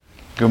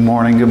Good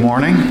morning, good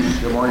morning.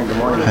 Good morning, good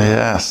morning.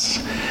 Yes.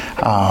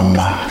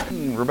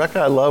 Rebecca,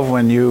 I love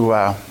when you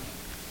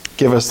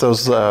give us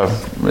those,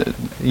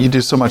 you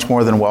do so much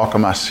more than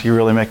welcome us. You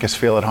really make us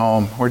feel at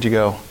home. Where'd you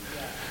go?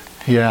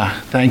 Yeah,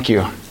 thank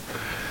you.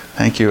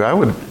 Thank you.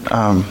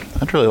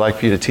 I'd really like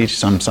for you to teach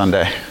some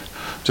Sunday.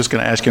 Just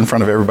going to ask you in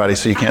front of everybody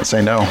so you can't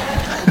say no.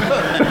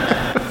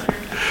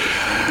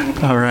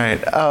 All right.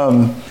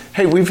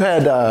 Hey, we've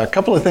had a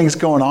couple of things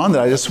going on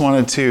that I just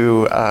wanted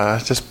to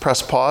just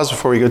press pause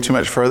before we go too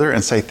much further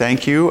and say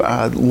thank you.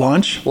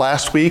 Lunch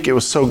last week, it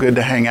was so good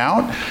to hang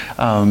out,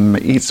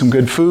 eat some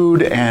good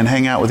food, and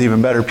hang out with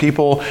even better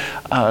people.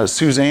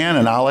 Suzanne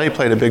and Ale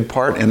played a big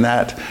part in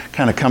that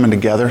kind of coming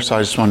together, so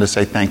I just wanted to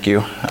say thank you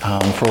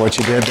for what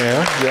you did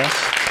there. Yes.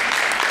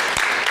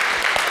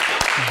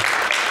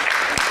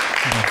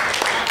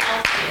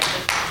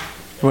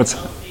 What's?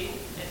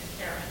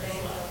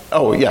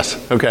 Oh,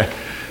 yes. Okay.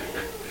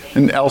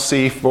 And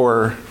Elsie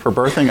for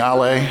birthing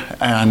Ale,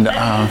 and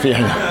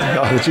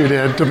that you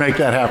did to make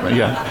that happen.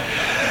 Yeah.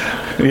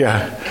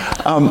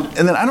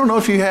 And then I don't know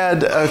if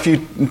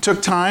you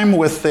took time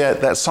with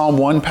that Psalm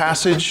 1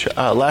 passage.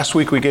 Last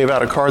week we gave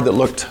out a card that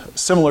looked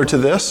similar to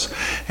this,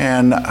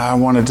 and I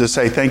wanted to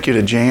say thank you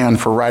to Jan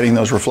for writing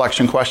those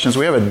reflection questions.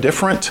 We have a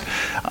different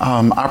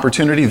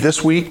opportunity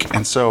this week,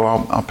 and so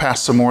I'll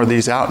pass some more of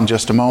these out in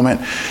just a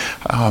moment.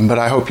 But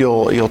I hope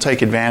you'll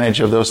take advantage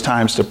of those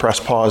times to press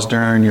pause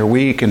during your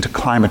week and to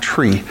climb a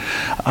tree.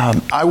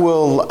 I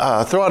will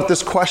throw out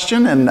this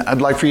question, and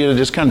I'd like for you to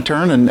just kind of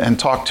turn and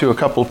talk to a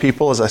couple of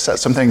people as I set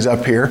some things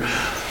up here.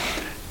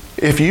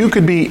 If you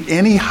could be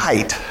any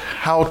height,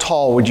 how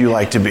tall would you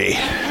like to be?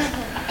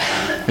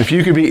 If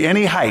you could be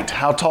any height,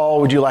 how tall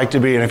would you like to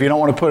be? And if you don't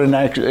want to put an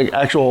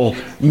actual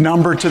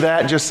number to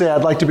that, just say,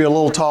 I'd like to be a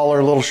little taller,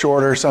 a little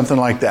shorter, something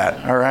like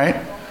that. All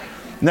right?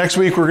 Next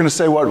week, we're going to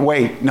say what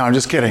weight. No, I'm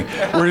just kidding.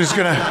 We're just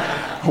going to,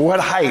 what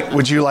height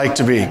would you like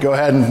to be? Go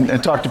ahead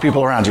and talk to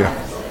people around you.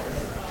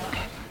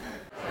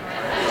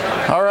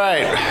 All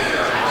right.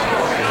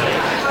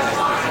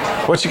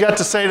 What you got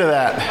to say to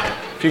that?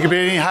 If you could be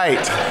any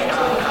height.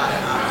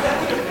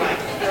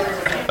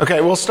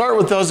 Okay, we'll start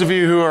with those of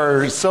you who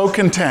are so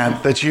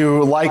content that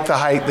you like the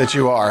height that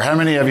you are. How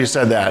many of you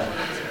said that?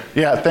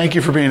 Yeah, thank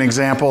you for being an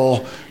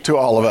example to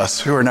all of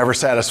us who are never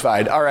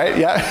satisfied. All right,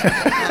 yeah.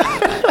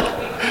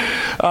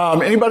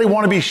 Anybody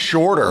want to be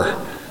shorter?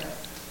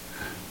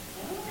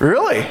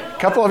 Really? A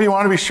couple of you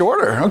want to be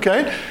shorter.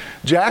 Okay.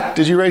 Jack,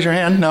 did you raise your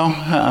hand? No?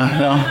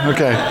 No?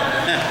 Okay.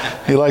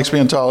 He likes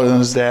being taller than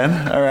his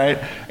dad. All right.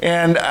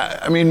 And,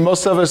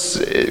 most of us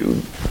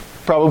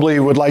probably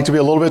would like to be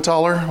a little bit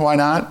taller. Why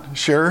not?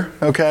 Sure.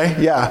 Okay.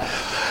 Yeah.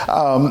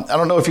 I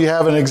don't know if you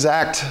have an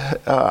exact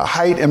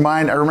height in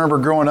mind. I remember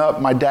growing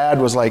up, my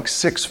dad was like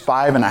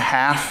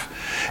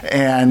 6'5.5",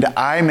 and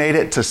I made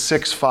it to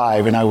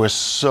 6'5", and I was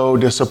so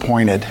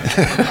disappointed.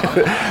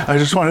 I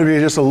just wanted to be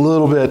just a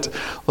little bit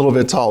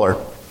taller.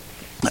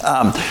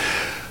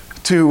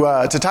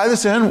 To tie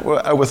this in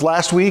with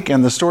last week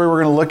and the story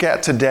we're going to look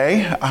at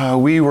today,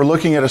 we were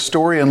looking at a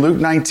story in Luke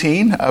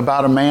 19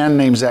 about a man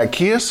named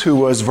Zacchaeus who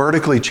was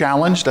vertically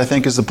challenged, I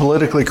think is the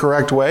politically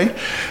correct way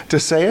to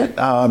say it.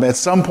 At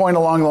some point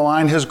along the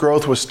line, his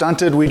growth was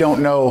stunted. We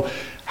don't know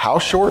how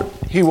short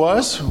he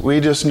was.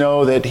 We just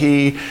know that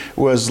he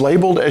was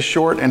labeled as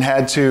short and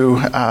had to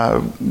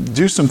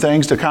do some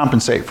things to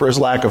compensate for his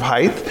lack of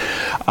height.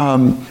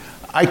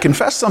 I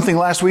confessed something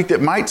last week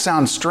that might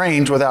sound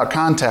strange without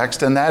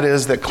context, and that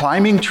is that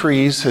climbing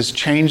trees has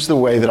changed the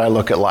way that I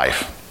look at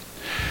life.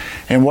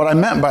 And what I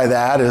meant by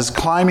that is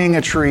climbing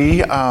a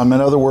tree, in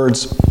other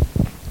words,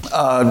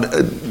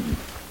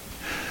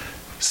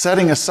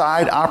 setting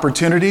aside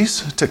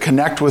opportunities to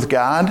connect with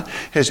God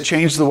has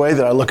changed the way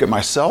that I look at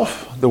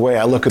myself, the way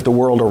I look at the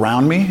world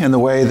around me, and the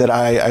way that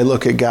I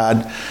look at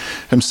God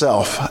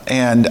himself.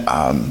 And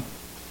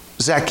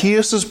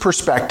Zacchaeus'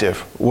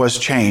 perspective was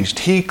changed.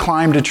 He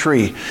climbed a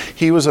tree.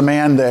 He was a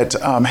man that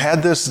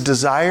had this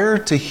desire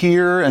to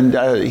hear, and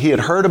he had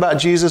heard about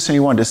Jesus and he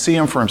wanted to see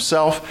him for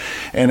himself.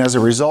 And as a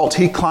result,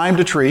 he climbed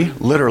a tree,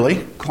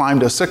 literally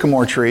climbed a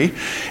sycamore tree,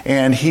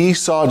 and he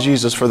saw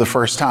Jesus for the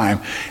first time.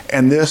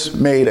 And this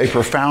made a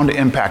profound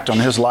impact on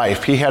his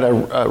life. He had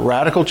a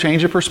radical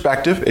change of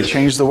perspective. It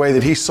changed the way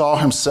that he saw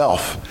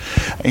himself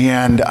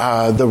and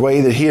the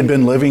way that he had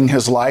been living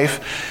his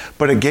life.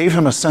 But it gave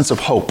him a sense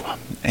of hope.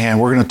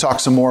 And we're going to talk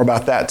some more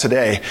about that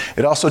today.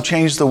 It also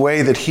changed the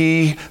way that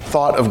he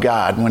thought of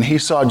God. When he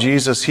saw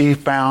Jesus, he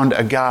found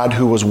a God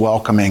who was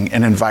welcoming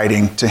and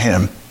inviting to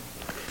him.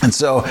 And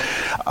so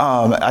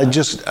I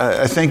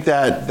think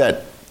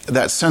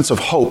that sense of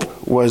hope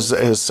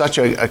is such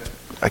a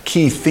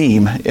key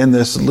theme in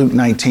this Luke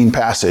 19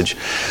 passage.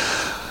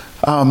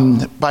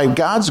 By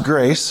God's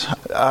grace,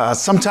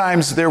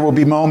 sometimes there will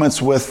be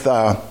moments with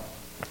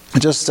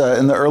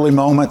in the early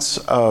moments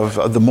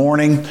of the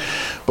morning.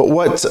 But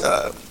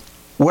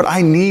what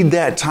I need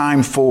that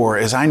time for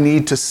is I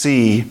need to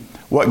see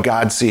what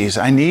God sees.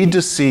 I need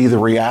to see the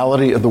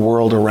reality of the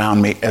world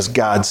around me as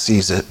God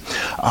sees it.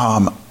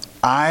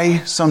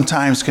 I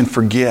sometimes can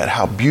forget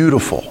how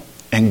beautiful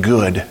and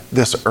good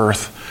this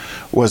earth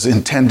was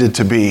intended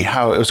to be,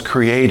 how it was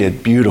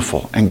created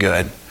beautiful and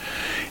good.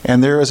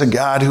 And there is a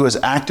God who is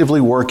actively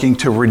working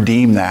to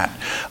redeem that.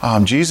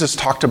 Jesus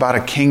talked about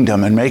a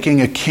kingdom and making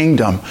a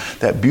kingdom,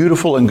 that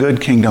beautiful and good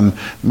kingdom,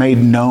 made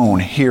known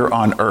here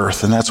on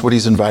earth. And that's what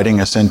he's inviting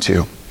us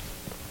into.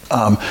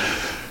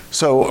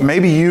 So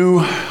maybe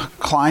you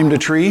climbed a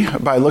tree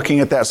by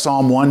looking at that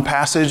Psalm 1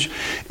 passage.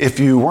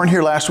 If you weren't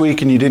here last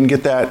week and you didn't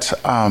get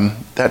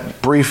that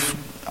brief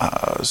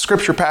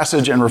scripture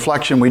passage and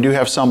reflection, we do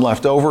have some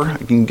left over.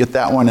 You can get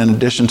that one in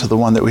addition to the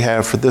one that we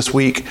have for this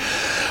week.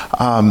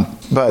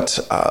 But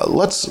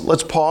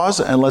let's pause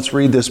and let's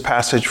read this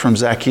passage from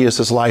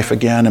Zacchaeus' life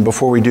again. And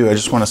before we do, I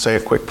just want to say a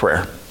quick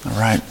prayer. All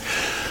right.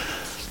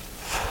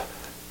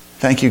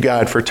 Thank you,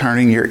 God, for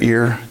turning your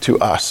ear to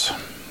us.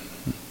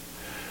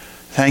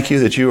 Thank you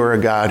that you are a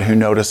God who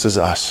notices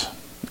us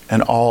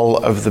and all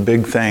of the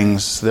big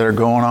things that are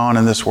going on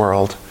in this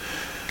world.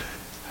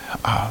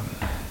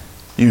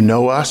 You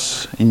know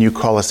us and you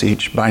call us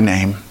each by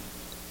name.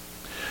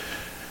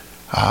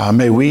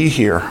 May we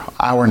hear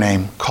our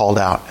name called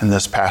out in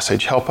this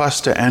passage. Help us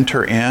to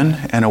enter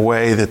in a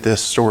way that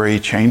this story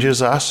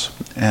changes us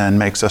and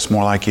makes us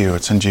more like you.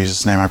 It's in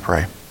Jesus' name I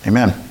pray.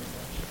 Amen.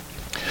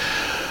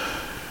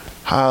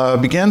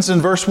 Begins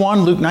in verse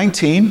 1, Luke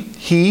 19.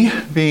 He,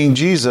 being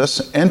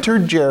Jesus,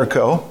 entered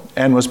Jericho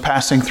and was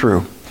passing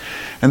through.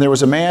 And there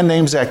was a man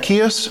named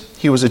Zacchaeus.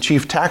 He was a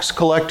chief tax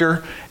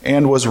collector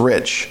and was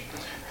rich.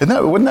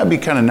 Wouldn't that be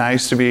kind of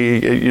nice to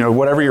be,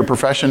 whatever your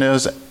profession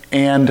is,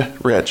 and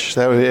rich?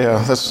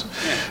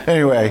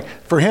 Anyway,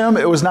 for him,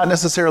 it was not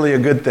necessarily a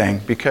good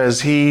thing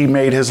because he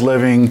made his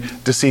living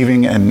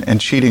deceiving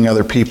and cheating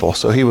other people.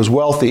 So he was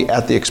wealthy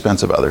at the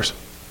expense of others.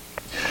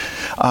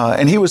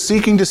 And he was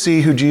seeking to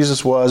see who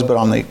Jesus was, but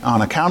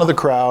on account of the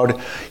crowd,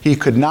 he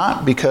could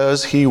not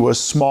because he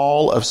was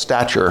small of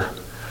stature.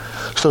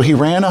 So he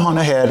ran on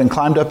ahead and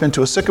climbed up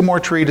into a sycamore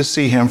tree to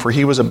see him, for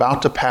he was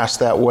about to pass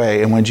that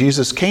way. And when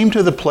Jesus came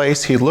to the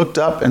place, he looked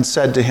up and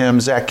said to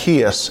him,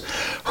 Zacchaeus,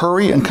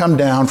 hurry and come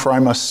down, for I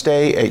must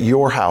stay at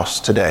your house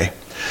today.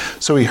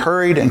 So he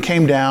hurried and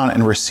came down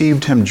and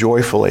received him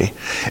joyfully.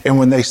 And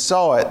when they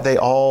saw it, they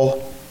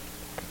all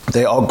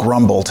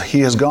grumbled.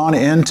 He has gone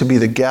in to be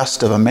the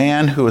guest of a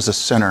man who is a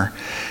sinner.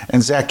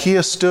 And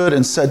Zacchaeus stood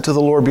and said to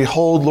the Lord,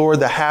 Behold, Lord,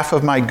 the half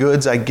of my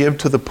goods I give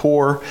to the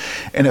poor,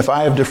 and if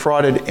I have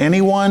defrauded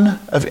anyone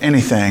of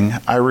anything,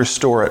 I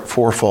restore it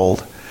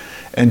fourfold.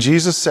 And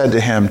Jesus said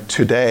to him,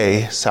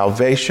 Today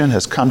salvation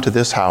has come to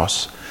this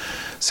house,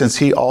 since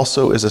he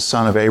also is a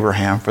son of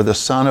Abraham, for the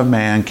Son of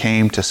Man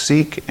came to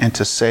seek and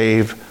to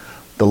save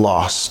the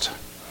lost.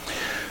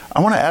 I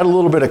want to add a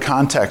little bit of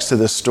context to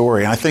this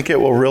story. I think it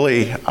will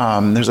really,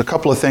 there's a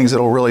couple of things that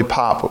will really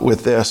pop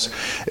with this.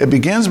 It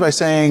begins by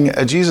saying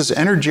Jesus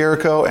entered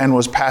Jericho and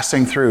was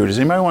passing through. Does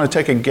anybody want to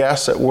take a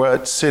guess at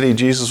what city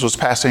Jesus was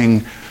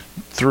passing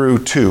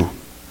through to?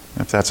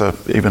 If that's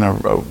even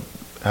a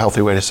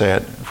healthy way to say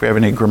it. If we have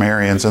any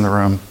grammarians in the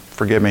room,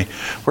 forgive me.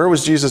 Where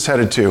was Jesus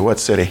headed to? What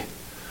city?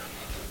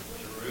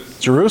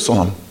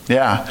 Jerusalem.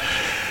 Yeah.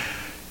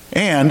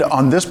 And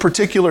on this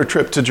particular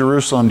trip to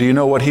Jerusalem, do you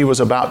know what he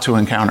was about to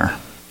encounter?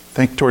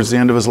 Think towards the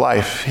end of his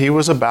life. He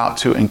was about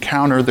to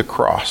encounter the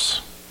cross.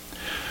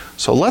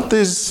 So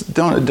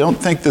don't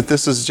think that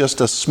this is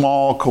just a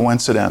small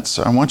coincidence.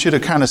 I want you to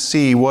kind of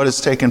see what has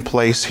taken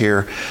place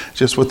here,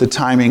 just with the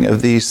timing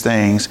of these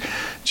things.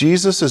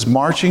 Jesus is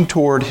marching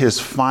toward his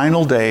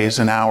final days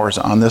and hours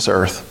on this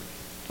earth.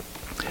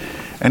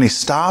 And he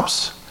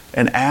stops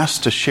and asks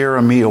to share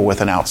a meal with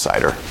an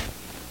outsider.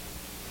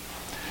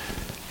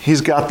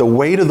 He's got the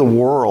weight of the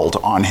world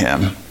on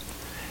him.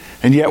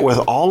 And yet with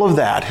all of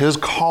that, his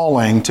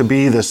calling to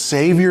be the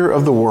Savior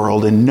of the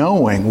world and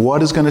knowing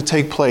what is going to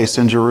take place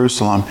in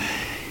Jerusalem,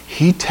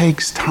 he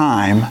takes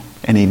time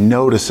and he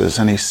notices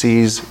and he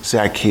sees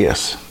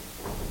Zacchaeus.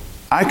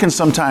 I can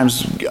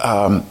sometimes,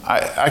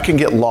 I can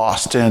get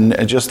lost in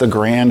just the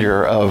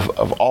grandeur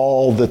of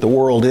all that the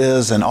world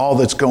is and all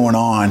that's going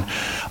on.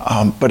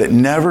 But it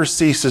never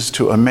ceases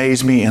to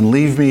amaze me and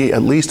leave me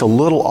at least a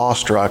little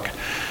awestruck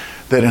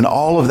that in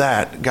all of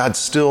that, God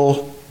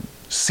still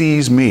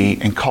sees me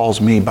and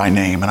calls me by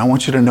name. And I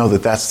want you to know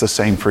that that's the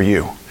same for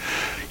you.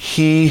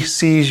 He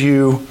sees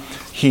you,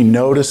 he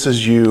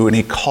notices you, and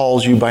he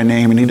calls you by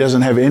name, and he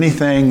doesn't have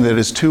anything that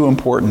is too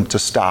important to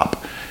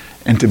stop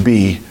and to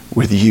be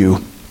with you.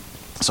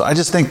 So I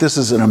just think this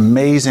is an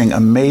amazing,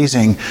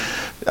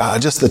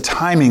 just the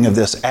timing of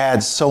this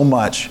adds so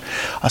much.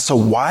 So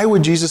why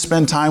would Jesus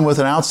spend time with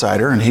an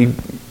outsider? And he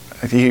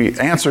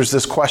answers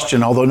this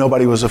question, although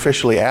nobody was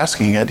officially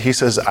asking it. He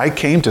says, I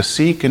came to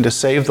seek and to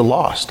save the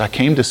lost. I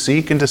came to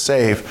seek and to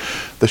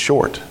save the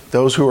short,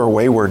 those who are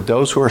wayward,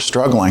 those who are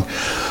struggling.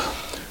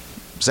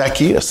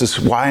 Zacchaeus, this is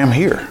why I'm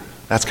here.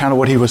 That's kind of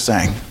what he was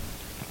saying.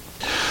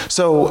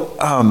 So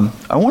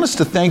I want us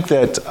to think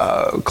that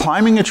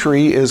climbing a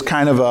tree is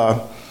kind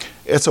of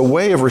it's a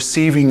way of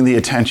receiving the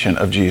attention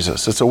of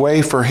Jesus. It's a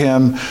way for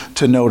him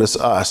to notice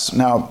us.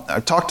 Now, I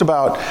talked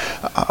about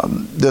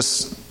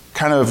this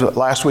kind of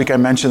last week I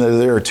mentioned that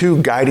there are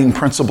two guiding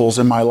principles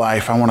in my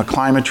life. I want to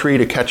climb a tree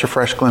to catch a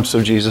fresh glimpse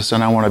of Jesus,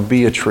 and I want to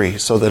be a tree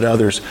so that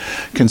others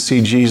can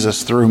see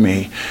Jesus through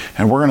me.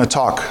 And we're going to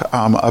talk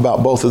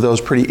about both of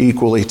those pretty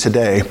equally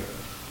today.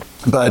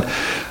 But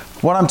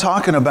what I'm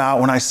talking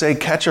about when I say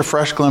catch a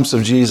fresh glimpse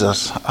of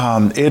Jesus,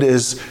 it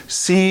is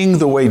seeing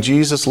the way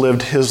Jesus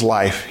lived his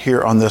life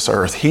here on this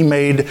earth. He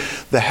made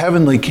the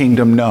heavenly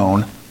kingdom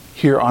known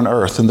here on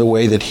earth in the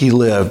way that he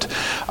lived.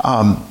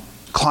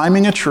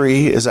 Climbing a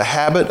tree is a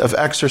habit of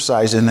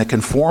exercising that can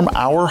form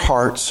our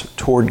hearts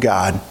toward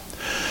God.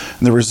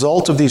 And the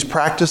result of these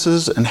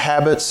practices and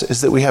habits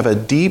is that we have a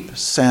deep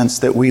sense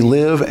that we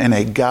live in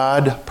a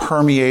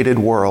God-permeated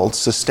world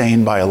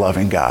sustained by a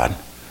loving God.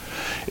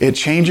 It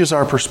changes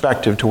our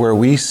perspective to where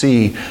we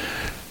see,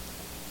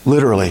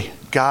 literally,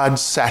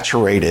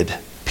 God-saturated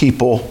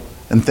people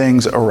and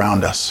things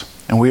around us.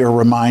 And we are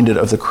reminded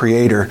of the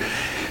Creator.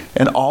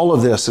 And all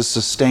of this is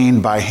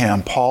sustained by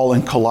Him. Paul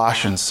in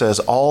Colossians says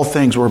all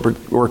things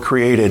were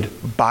created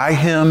by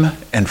Him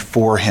and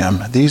for Him.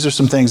 These are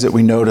some things that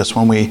we notice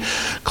when we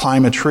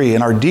climb a tree.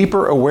 And our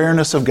deeper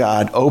awareness of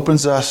God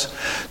opens us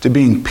to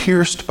being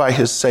pierced by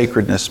His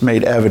sacredness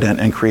made evident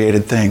in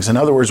created things. In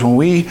other words, when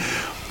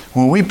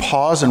we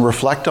pause and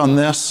reflect on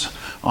this,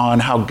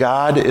 on how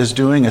God is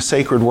doing a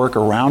sacred work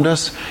around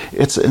us,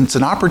 it's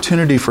an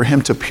opportunity for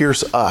Him to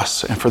pierce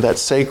us and for that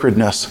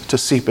sacredness to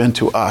seep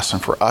into us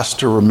and for us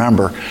to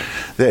remember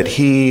that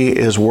He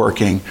is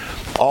working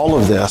all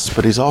of this,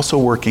 but He's also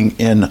working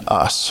in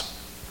us.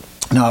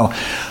 Now,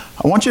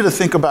 I want you to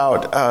think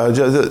about,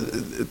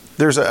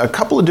 there's a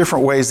couple of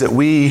different ways that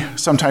we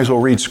sometimes will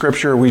read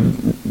Scripture. We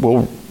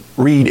will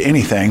read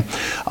anything,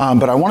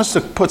 but I want us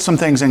to put some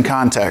things in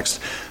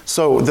context.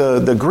 So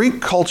the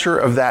Greek culture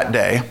of that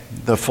day,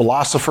 the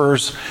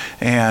philosophers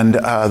and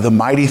the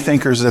mighty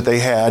thinkers that they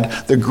had,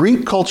 the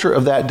Greek culture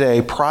of that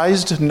day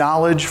prized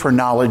knowledge for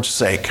knowledge's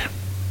sake.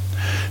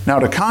 Now,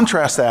 to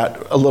contrast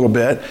that a little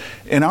bit,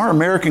 in our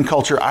American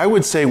culture, I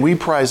would say we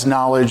prize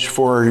knowledge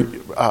for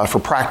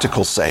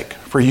practical sake,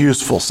 for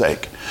useful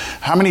sake.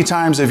 How many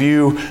times have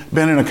you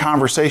been in a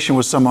conversation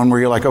with someone where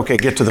you're like, okay,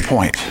 get to the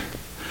point?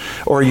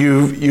 Or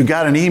you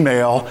got an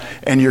email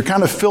and you're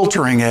kind of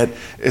filtering it.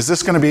 Is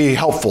this going to be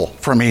helpful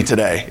for me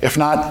today? If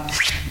not,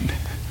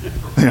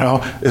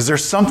 is there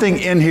something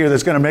in here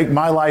that's going to make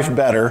my life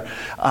better,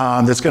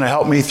 that's going to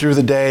help me through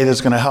the day, that's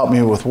going to help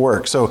me with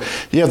work? So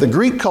you have the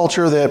Greek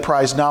culture that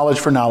prized knowledge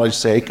for knowledge's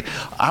sake,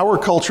 our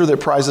culture that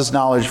prizes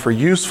knowledge for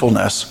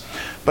usefulness,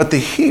 but the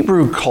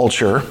Hebrew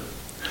culture,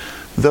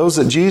 those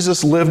that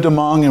Jesus lived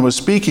among and was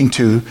speaking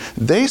to,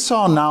 they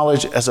saw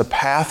knowledge as a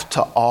path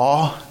to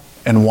awe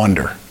and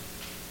wonder.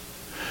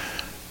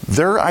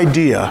 Their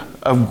idea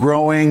of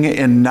growing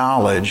in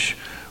knowledge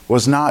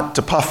was not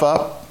to puff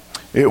up.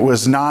 It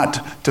was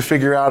not to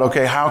figure out,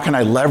 okay, how can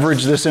I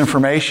leverage this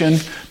information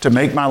to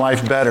make my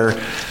life better?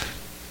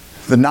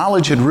 The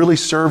knowledge had really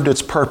served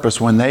its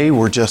purpose when they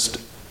were just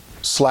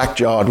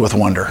slack-jawed with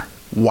wonder.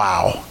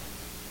 Wow,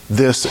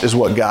 this is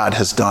what God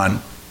has done.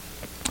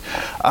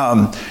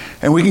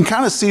 And we can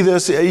kind of see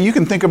this. You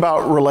can think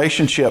about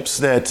relationships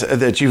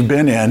that you've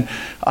been in.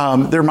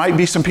 There might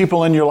be some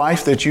people in your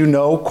life that you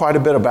know quite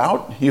a bit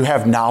about. You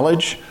have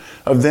knowledge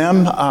of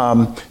them.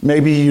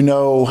 Maybe you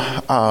know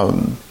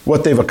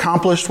what they've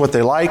accomplished, what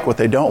they like, what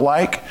they don't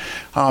like.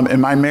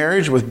 In my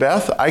marriage with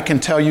Beth, I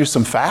can tell you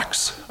some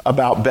facts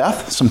about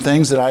Beth, some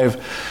things that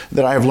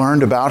I have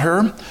learned about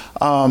her.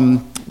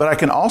 But I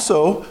can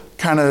also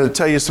kind of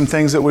tell you some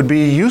things that would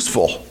be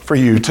useful for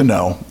you to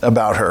know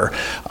about her.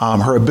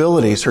 Her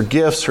abilities, her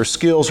gifts, her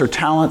skills, her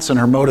talents, and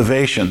her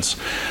motivations.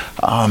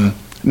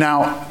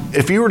 Now,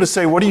 if you were to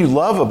say, what do you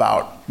love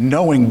about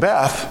knowing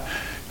Beth?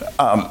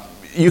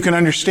 You can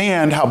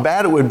understand how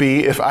bad it would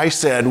be if I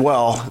said,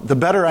 well, the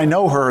better I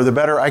know her, the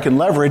better I can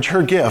leverage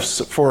her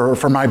gifts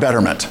for my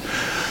betterment.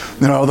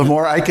 The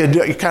more I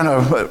could kind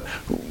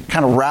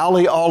of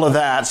rally all of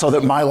that so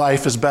that my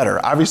life is better.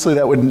 Obviously,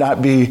 that would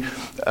not be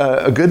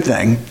a good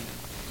thing.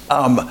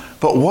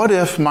 But what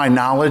if my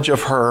knowledge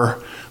of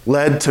her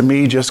led to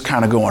me just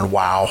kind of going,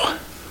 wow,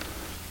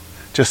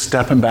 just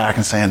stepping back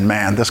and saying,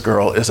 man, this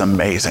girl is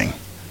amazing.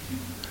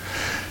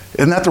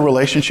 Isn't that the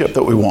relationship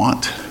that we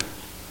want?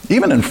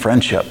 Even in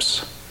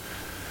friendships,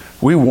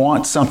 we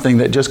want something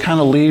that just kind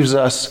of leaves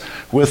us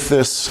with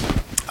this,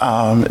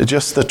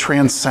 just the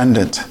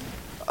transcendent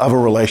of a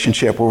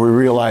relationship where we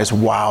realize,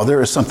 wow,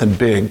 there is something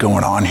big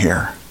going on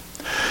here.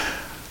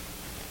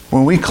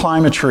 When we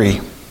climb a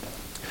tree,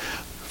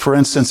 for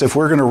instance, if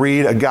we're going to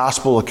read a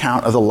gospel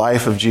account of the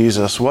life of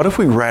Jesus, what if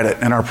we read it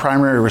and our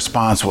primary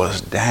response was,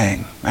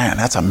 dang, man,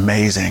 that's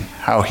amazing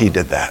how he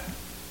did that?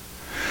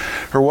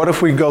 Or what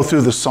if we go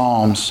through the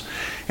Psalms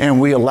and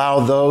we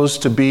allow those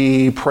to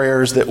be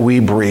prayers that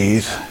we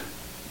breathe,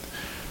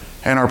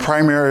 and our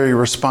primary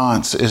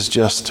response is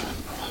just,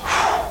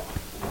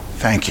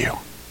 thank you.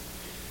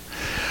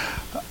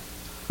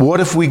 What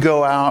if we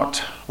go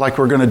out like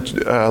we're going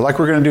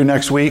to do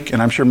next week,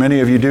 and I'm sure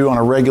many of you do on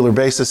a regular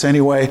basis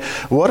anyway?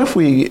 What if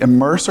we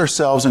immerse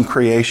ourselves in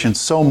creation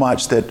so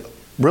much that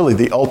really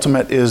the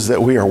ultimate is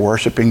that we are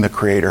worshiping the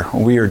Creator.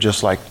 We are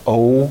just like,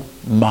 oh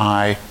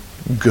my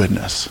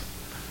goodness,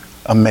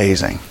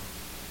 amazing.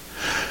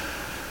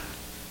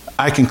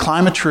 I can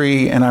climb a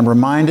tree and I'm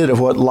reminded of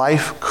what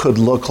life could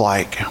look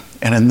like.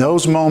 And in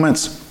those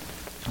moments,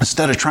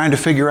 instead of trying to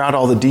figure out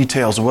all the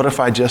details, what if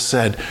I just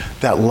said,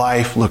 that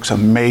life looks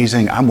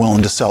amazing, I'm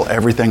willing to sell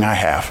everything I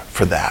have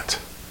for that.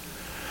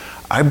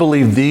 I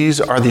believe these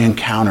are the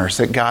encounters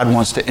that God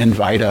wants to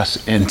invite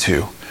us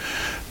into.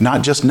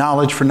 Not just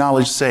knowledge for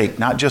knowledge's sake,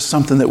 not just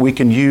something that we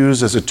can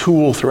use as a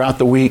tool throughout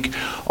the week,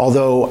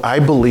 although I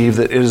believe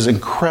that it is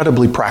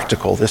incredibly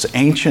practical. This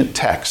ancient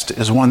text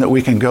is one that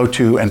we can go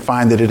to and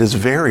find that it is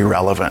very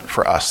relevant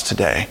for us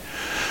today.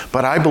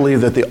 But I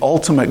believe that the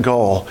ultimate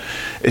goal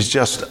is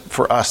just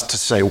for us to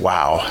say,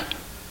 wow.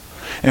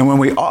 And when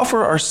we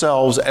offer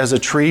ourselves as a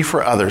tree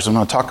for others, I'm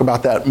going to talk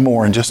about that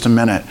more in just a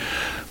minute,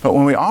 but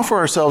when we offer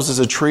ourselves as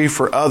a tree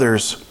for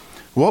others,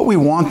 what we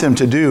want them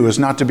to do is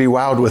not to be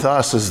wowed with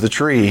us as the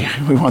tree.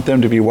 We want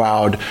them to be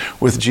wowed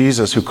with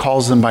Jesus, who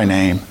calls them by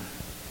name,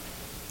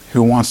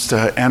 who wants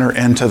to enter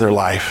into their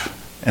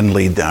life and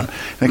lead them.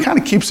 And it kind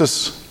of keeps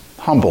us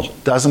humble,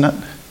 doesn't it?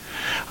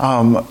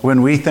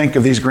 When we think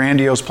of these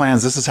grandiose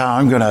plans, this is how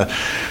I'm going to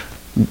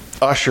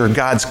usher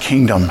God's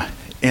kingdom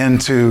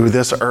into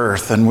this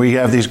earth. And we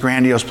have these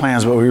grandiose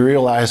plans, but we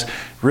realize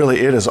really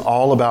it is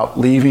all about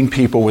leaving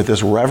people with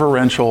this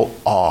reverential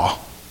awe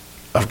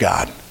of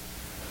God.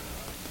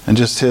 And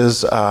just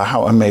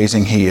how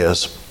amazing He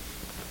is.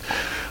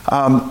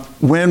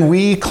 When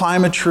we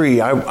climb a tree,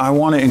 I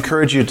want to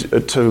encourage you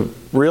to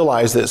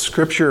realize that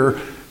Scripture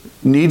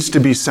needs to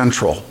be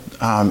central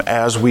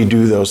as we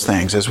do those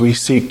things, as we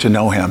seek to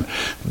know Him.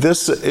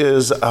 This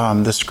is,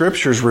 the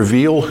Scriptures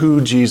reveal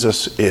who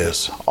Jesus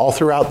is. All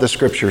throughout the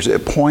Scriptures,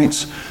 it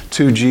points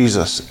to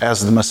Jesus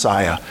as the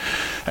Messiah,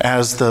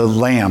 as the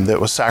Lamb that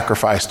was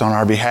sacrificed on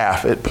our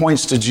behalf. It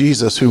points to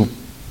Jesus who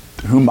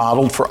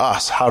modeled for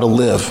us how to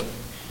live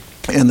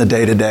in the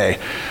day-to-day.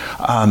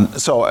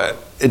 So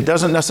it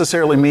doesn't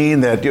necessarily mean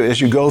that as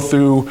you go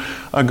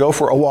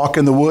for a walk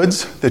in the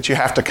woods, that you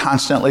have to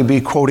constantly be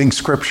quoting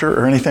Scripture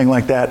or anything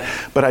like that.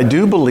 But I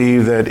do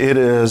believe that it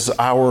is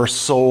our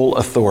sole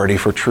authority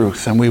for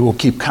truth, and we will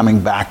keep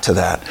coming back to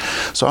that.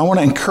 So I want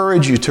to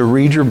encourage you to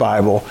read your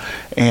Bible,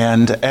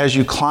 and as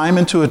you climb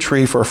into a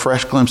tree for a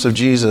fresh glimpse of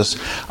Jesus,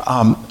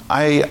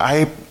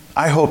 I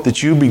hope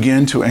that you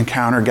begin to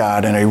encounter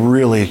God in a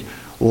really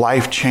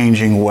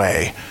life-changing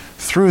way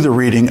through the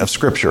reading of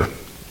Scripture.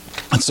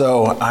 And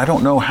so I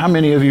don't know how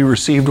many of you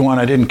received one.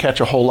 I didn't catch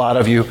a whole lot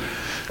of you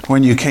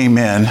when you came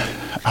in.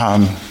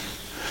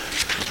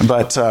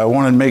 But I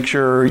wanted to make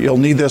sure you'll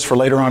need this for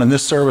later on in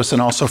this service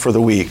and also for the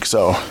week.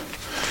 So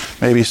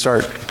maybe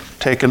start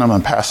taking them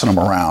and passing them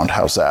around.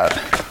 How's that?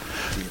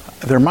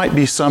 There might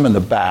be some in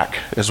the back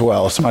as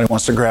well. If somebody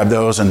wants to grab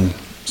those and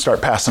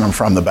start passing them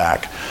from the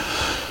back.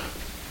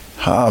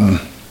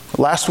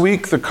 Last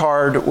week, the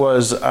card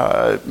was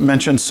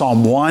mentioned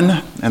Psalm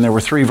 1, and there were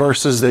 3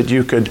 verses that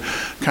you could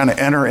kind of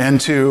enter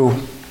into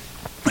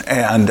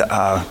and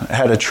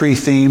had a tree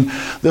theme.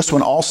 This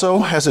one also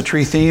has a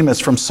tree theme. It's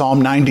from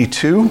Psalm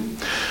 92,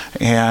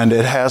 and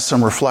it has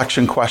some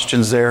reflection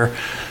questions there.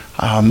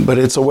 But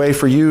it's a way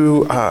for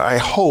you, I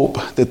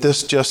hope, that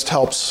this just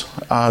helps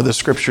the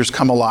Scriptures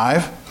come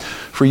alive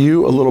for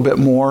you a little bit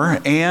more.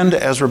 And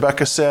as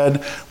Rebecca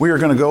said, we are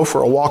going to go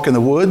for a walk in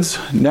the woods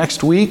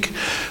next week.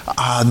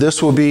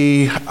 This will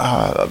be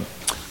a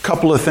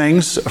couple of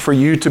things for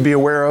you to be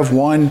aware of.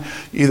 One,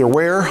 either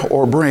wear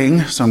or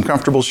bring some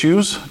comfortable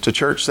shoes to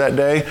church that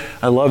day.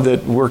 I love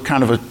that we're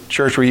kind of a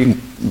church where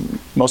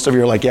most of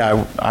you are like,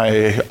 yeah,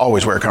 I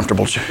always wear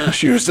comfortable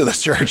shoes to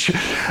this church.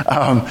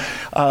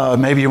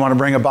 Maybe you want to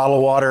bring a bottle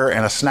of water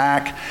and a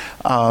snack.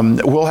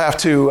 We'll have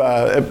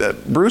to,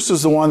 Bruce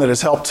is the one that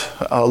has helped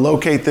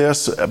locate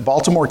this.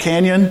 Baltimore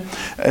Canyon,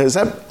 is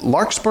that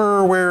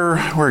Larkspur? Where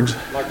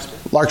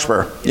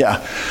Larkspur,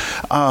 yeah.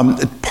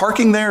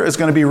 Parking there is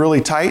going to be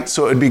really tight,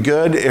 so it would be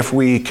good if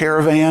we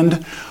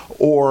caravanned,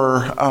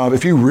 or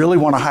if you really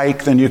want to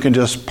hike, then you can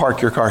just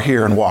park your car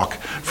here and walk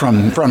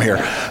from here.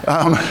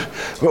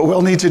 But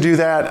we'll need to do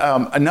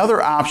that.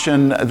 Another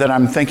option that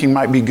I'm thinking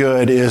might be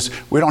good is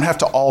we don't have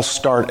to all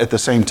start at the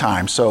same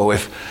time. So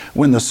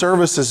when the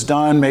service is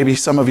done, maybe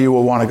some of you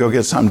will want to go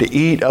get something to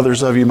eat.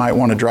 Others of you might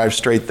want to drive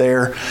straight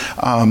there.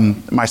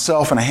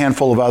 Myself and a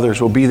handful of others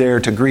will be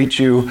there to greet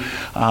you,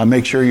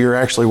 make sure you're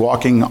actually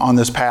walking on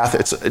this path.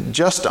 It's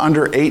just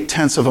under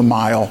 0.8 of a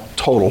mile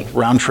total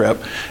round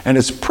trip, and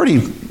it's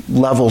pretty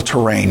level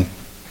terrain.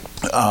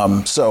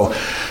 So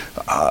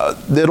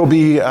it'll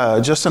be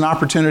just an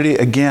opportunity.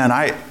 Again,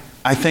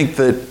 I think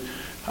that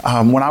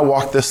when I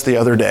walked this the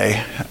other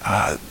day,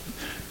 I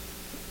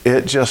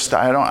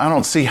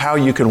don't see how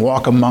you can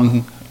walk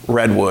among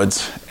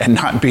redwoods and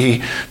not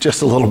be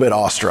just a little bit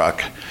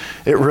awestruck.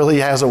 It really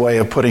has a way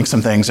of putting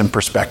some things in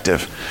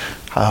perspective.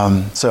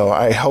 So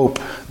I hope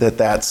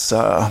that's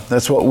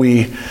what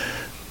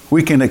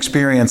we can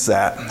experience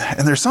that.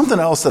 And there's something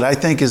else that I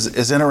think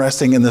is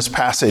interesting in this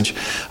passage.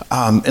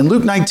 In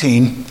Luke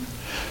 19,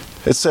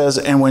 It says,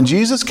 and when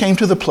Jesus came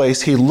to the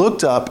place, he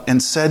looked up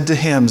and said to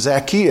him,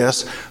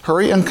 Zacchaeus,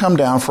 hurry and come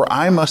down, for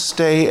I must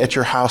stay at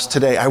your house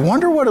today. I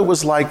wonder what it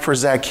was like for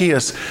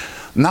Zacchaeus,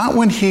 not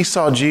when he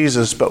saw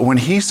Jesus, but when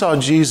he saw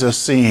Jesus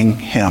seeing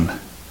him.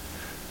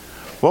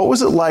 What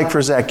was it like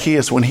for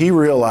Zacchaeus when he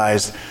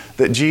realized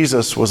that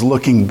Jesus was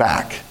looking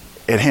back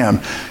at him?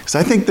 Because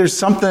I think there's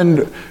something,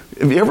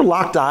 have you ever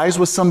locked eyes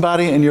with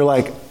somebody and you're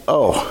like,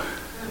 oh.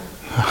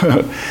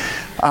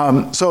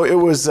 So it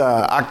was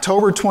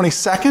October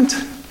 22nd,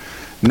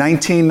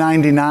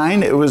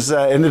 1999. It was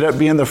ended up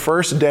being the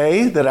first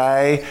day that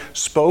I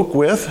spoke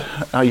with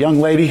a young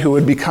lady who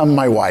would become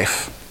my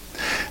wife.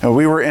 And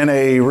we were in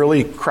a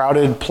really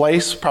crowded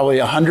place, probably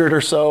 100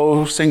 or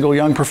so single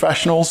young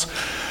professionals.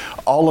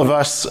 All of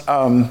us,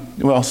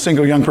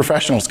 single young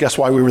professionals, guess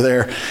why we were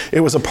there? It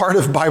was a part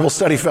of Bible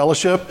Study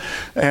Fellowship,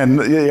 and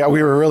yeah,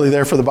 we were really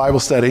there for the Bible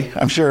study,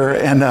 I'm sure.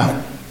 And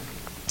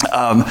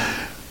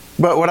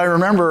but what I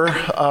remember,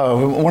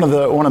 one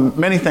of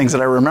many things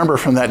that I remember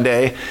from that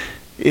day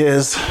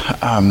is,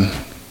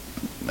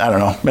 I don't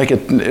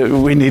know,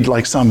 we need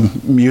like some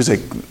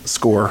music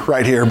score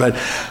right here, but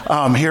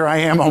here I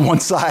am on one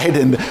side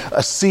and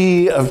a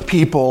sea of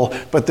people,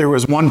 but there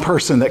was one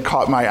person that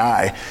caught my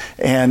eye.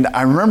 And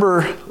I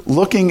remember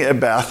looking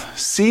at Beth,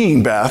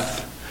 seeing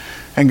Beth,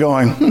 and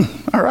going,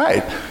 all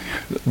right.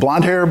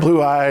 Blonde hair,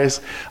 blue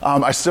eyes.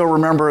 I still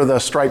remember the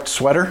striped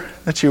sweater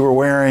that you were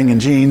wearing and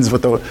jeans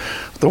with the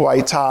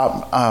white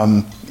top.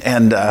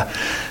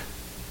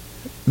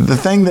 The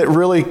thing that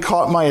really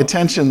caught my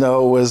attention,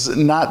 though, was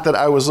not that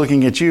I was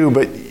looking at you,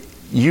 but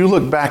you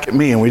looked back at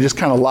me and we just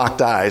kind of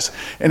locked eyes.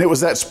 And it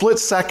was that split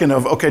second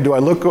of, okay, do I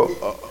look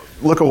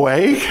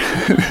away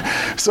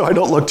so I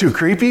don't look too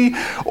creepy?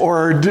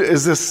 Or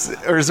is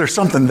there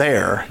something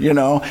there, you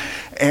know?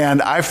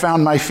 And I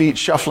found my feet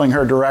shuffling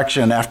her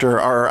direction after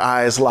our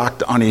eyes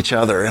locked on each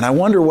other. And I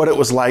wonder what it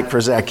was like for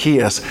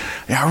Zacchaeus.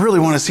 Yeah, I really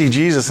want to see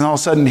Jesus. And all of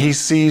a sudden he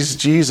sees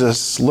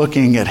Jesus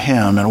looking at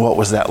him. And what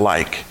was that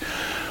like?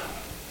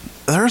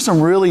 There are some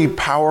really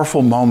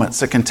powerful moments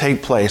that can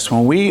take place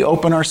when we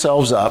open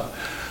ourselves up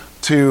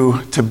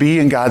to be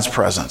in God's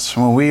presence,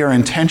 when we are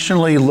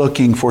intentionally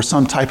looking for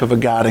some type of a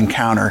God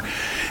encounter.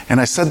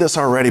 And I said this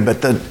already,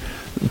 but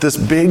this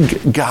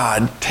big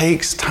God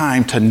takes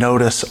time to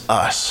notice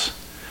us.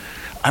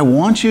 I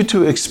want you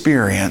to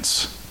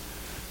experience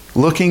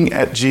looking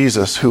at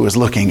Jesus who is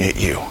looking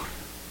at you.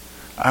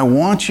 I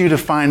want you to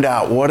find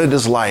out what it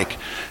is like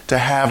to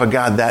have a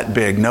God that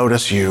big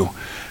notice you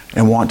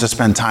and want to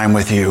spend time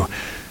with you.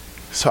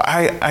 So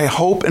I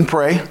hope and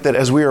pray that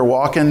as we are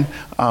walking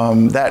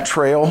that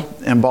trail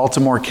in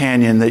Baltimore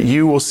Canyon, that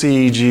you will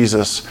see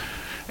Jesus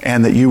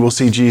and that you will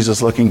see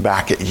Jesus looking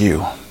back at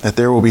you. That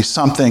there will be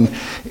something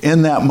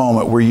in that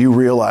moment where you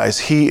realize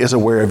he is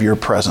aware of your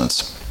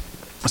presence.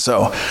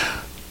 So,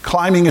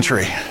 climbing a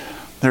tree.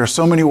 There are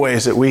so many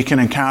ways that we can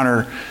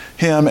encounter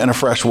him in a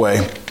fresh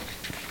way.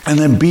 And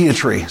then be a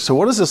tree. So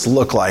what does this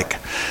look like?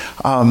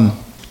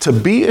 To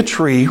be a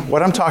tree,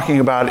 what I'm talking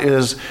about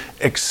is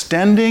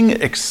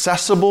extending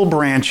accessible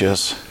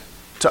branches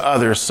to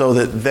others so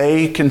that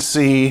they can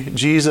see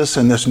Jesus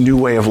in this new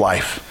way of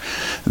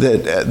life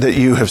that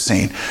you have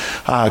seen.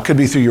 It could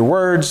be through your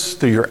words,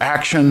 through your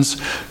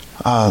actions.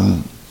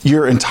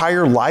 Your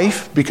entire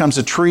life becomes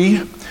a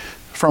tree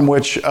from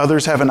which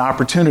others have an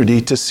opportunity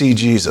to see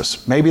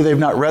Jesus. Maybe they've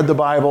not read the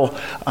Bible,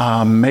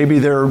 maybe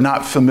they're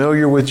not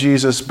familiar with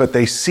Jesus, but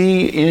they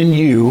see in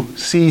you,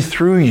 see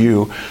through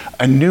you,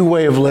 a new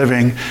way of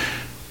living,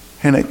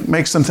 and it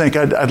makes them think,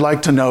 I'd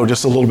like to know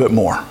just a little bit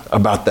more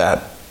about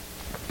that.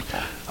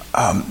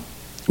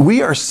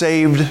 We are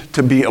saved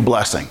to be a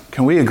blessing.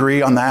 Can we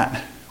agree on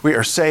that? We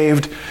are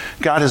saved.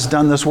 God has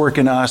done this work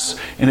in us,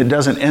 and it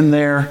doesn't end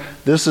there.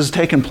 This has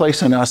taken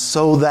place in us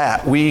so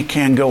that we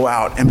can go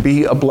out and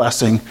be a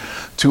blessing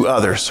to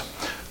others.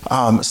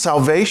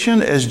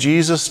 Salvation, as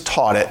Jesus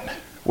taught it,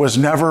 was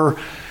never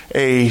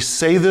a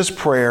say this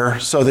prayer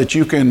so that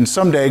you can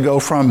someday go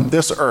from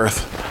this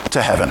earth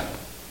to heaven.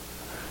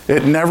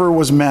 It never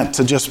was meant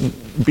to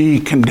just be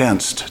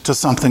condensed to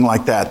something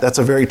like that. That's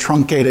a very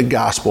truncated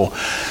gospel.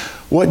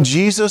 What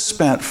Jesus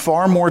spent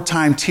far more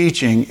time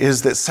teaching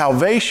is that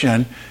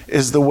salvation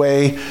is the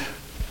way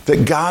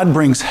that God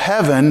brings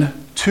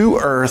heaven to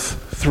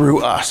earth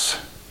through us.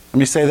 Let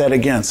me say that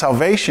again.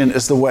 Salvation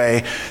is the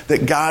way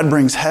that God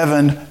brings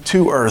heaven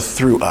to earth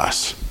through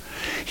us.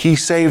 He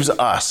saves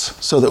us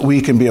so that we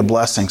can be a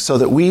blessing, so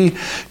that we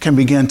can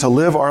begin to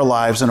live our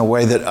lives in a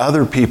way that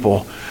other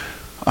people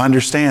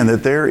understand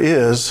that there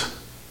is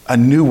a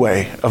new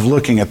way of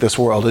looking at this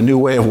world, a new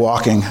way of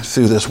walking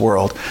through this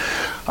world.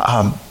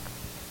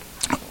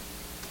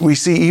 We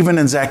see even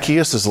in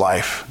Zacchaeus'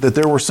 life that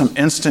there were some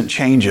instant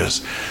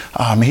changes.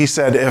 He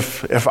said,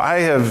 if I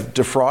have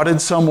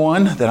defrauded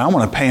someone, then I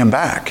want to pay him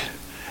back.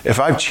 If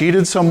I've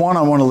cheated someone,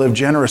 I want to live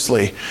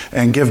generously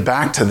and give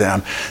back to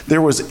them.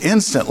 There was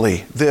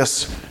instantly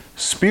this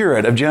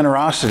spirit of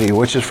generosity,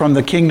 which is from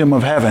the kingdom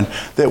of heaven,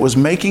 that was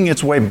making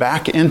its way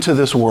back into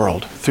this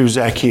world through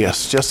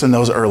Zacchaeus, just in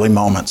those early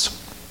moments.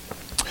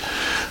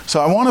 So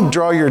I want to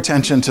draw your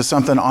attention to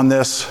something on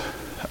this,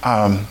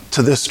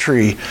 to this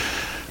tree,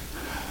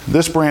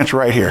 this branch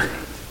right here.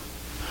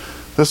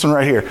 This one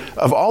right here.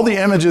 Of all the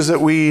images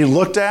that we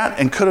looked at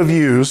and could have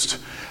used,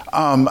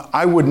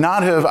 I would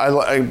not have,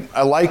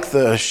 I like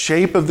the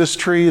shape of this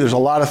tree. There's a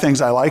lot of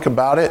things I like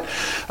about it.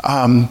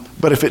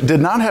 But if it did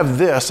not have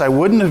this, I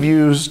wouldn't have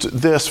used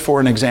this for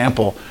an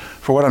example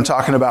for what I'm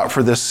talking about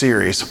for this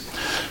series.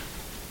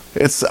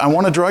 I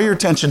want to draw your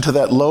attention to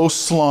that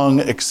low-slung,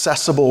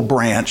 accessible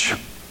branch.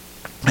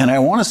 And I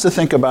want us to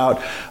think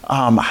about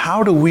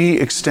how do we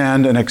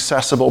extend an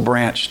accessible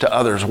branch to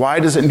others? Why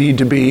does it need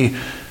to be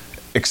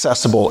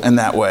accessible in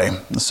that way?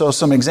 So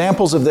some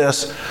examples of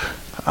this.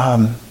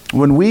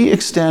 When we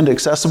extend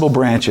accessible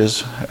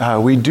branches,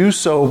 we do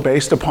so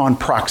based upon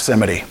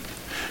proximity.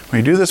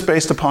 We do this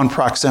based upon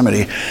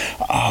proximity.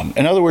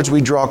 In other words,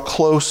 we draw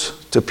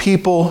close to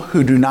people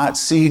who do not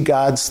see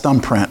God's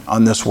thumbprint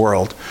on this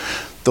world.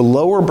 The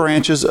lower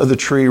branches of the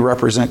tree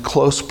represent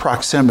close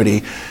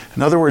proximity.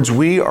 In other words,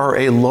 we are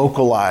a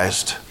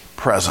localized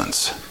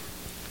presence.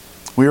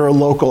 We are a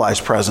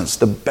localized presence.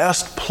 The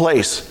best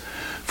place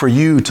for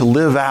you to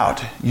live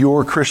out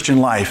your Christian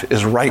life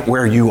is right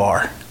where you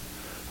are.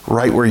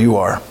 Right where you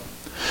are.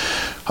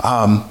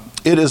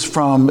 It is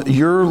from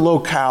your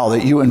locale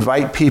that you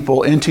invite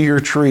people into your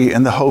tree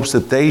in the hopes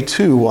that they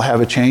too will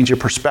have a change of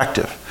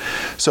perspective.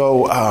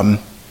 So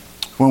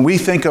when we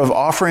think of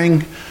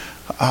offering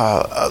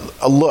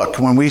a look,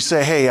 when we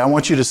say, hey, I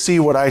want you to see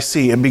what I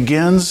see, it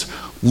begins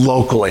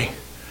locally,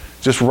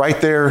 just right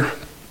there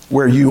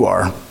where you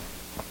are.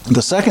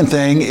 The second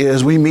thing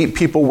is we meet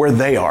people where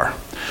they are.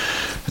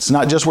 It's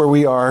not just where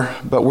we are,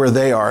 but where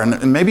they are.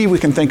 And maybe we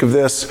can think of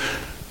this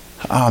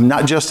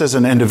not just as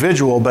an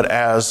individual, but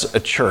as a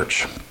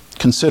church.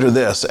 Consider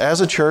this. As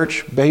a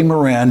church, Bay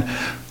Marin,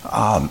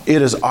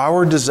 it is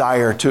our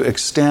desire to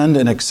extend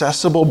an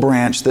accessible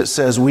branch that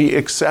says we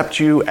accept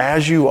you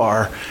as you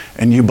are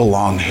and you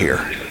belong here.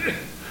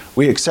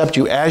 We accept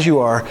you as you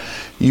are,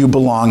 you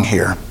belong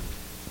here.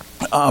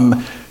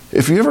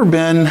 If you've ever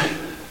been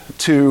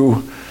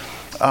to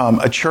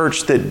a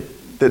church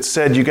that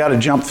said you got to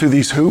jump through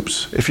these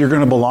hoops if you're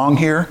going to belong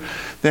here,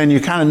 then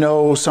you kind of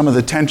know some of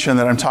the tension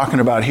that I'm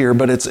talking about here.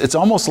 But it's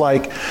almost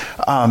like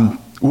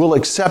we'll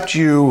accept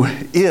you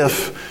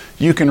if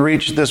you can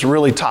reach this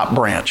really top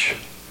branch.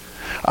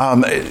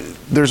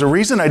 There's a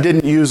reason I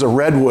didn't use a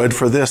redwood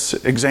for this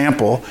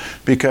example,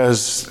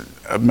 because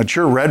a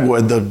mature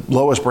redwood, the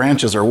lowest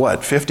branches are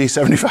what, 50,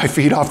 75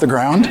 feet off the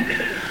ground?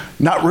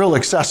 Not real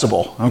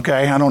accessible,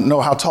 okay? I don't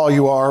know how tall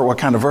you are, what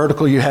kind of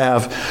vertical you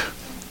have.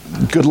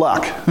 Good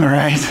luck, all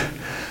right?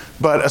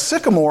 But a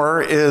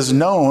sycamore is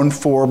known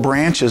for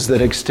branches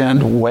that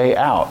extend way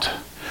out.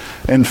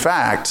 In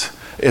fact,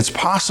 it's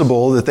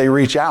possible that they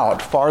reach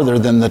out farther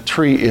than the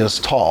tree is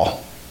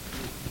tall.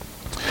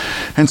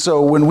 And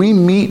so when we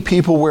meet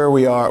people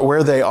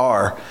where they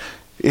are,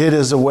 it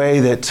is a way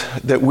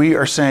that we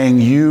are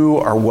saying, you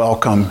are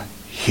welcome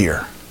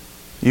here.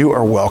 You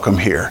are welcome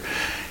here.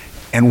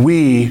 And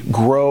we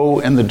grow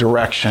in the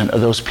direction of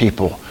those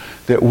people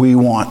that we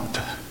want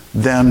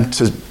them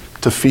to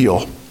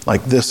feel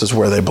like this is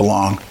where they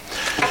belong.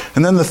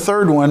 And then the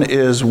third one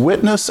is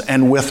witness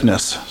and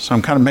withness. So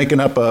I'm kind of making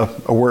up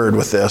a word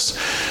with this.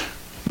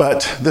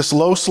 But this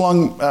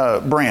low-slung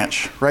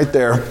branch right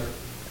there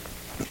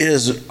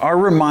is our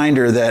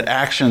reminder that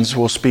actions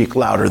will speak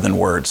louder than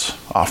words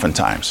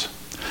oftentimes.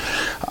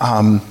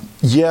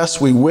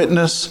 Yes, we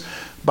witness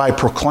by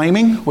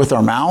proclaiming with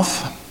our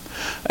mouth,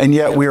 and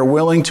yet we are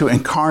willing to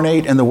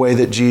incarnate in the way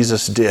that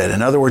Jesus did.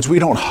 In other words, we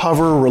don't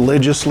hover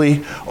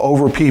religiously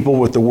over people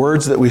with the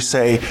words that we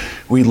say.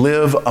 We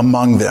live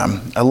among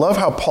them. I love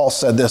how Paul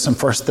said this in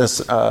 1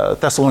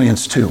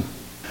 Thessalonians 2.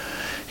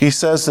 He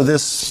says to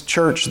this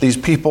church, these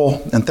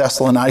people in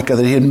Thessalonica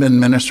that he had been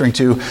ministering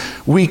to,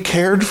 we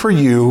cared for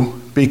you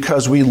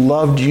because we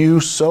loved you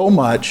so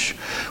much.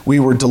 We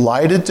were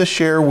delighted to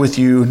share with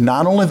you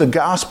not only the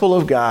gospel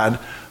of God,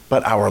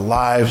 but our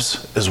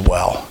lives as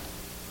well.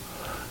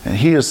 And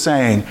he is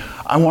saying,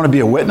 I want to be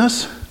a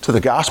witness to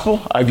the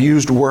gospel. I've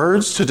used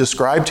words to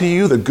describe to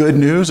you the good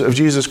news of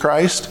Jesus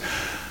Christ,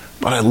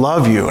 but I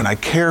love you and I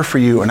care for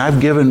you and I've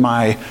given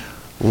my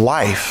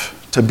life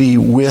to be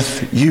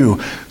with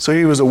you. So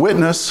he was a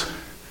witness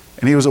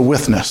and he was a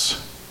witness.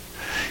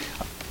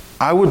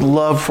 I would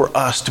love for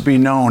us to be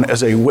known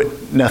as a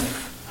witnessing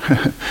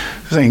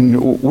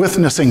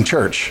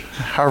church.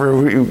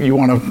 However you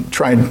want to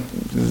try and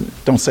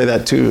don't say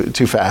that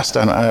too fast.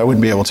 I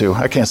wouldn't be able to.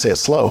 I can't say it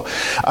slow.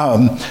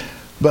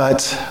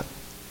 But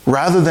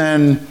rather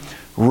than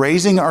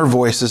raising our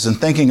voices and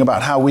thinking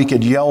about how we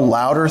could yell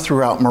louder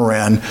throughout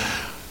Marin,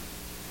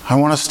 I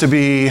want us to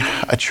be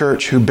a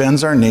church who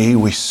bends our knee,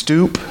 we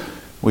stoop,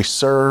 we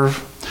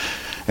serve,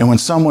 and when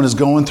someone is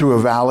going through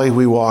a valley,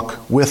 we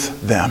walk with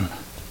them.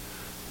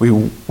 We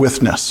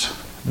witness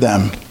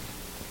them.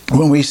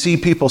 When we see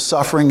people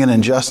suffering and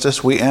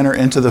injustice, we enter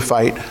into the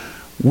fight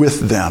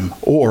with them,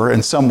 or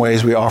in some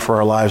ways we offer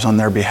our lives on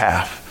their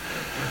behalf.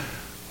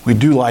 We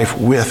do life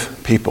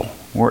with people.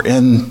 We're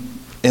in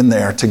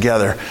there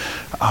together.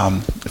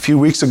 A few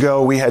weeks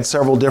ago, we had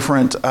several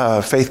different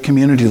faith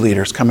community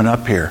leaders coming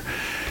up here.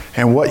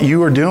 And what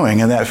you are doing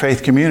in that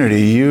faith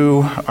community,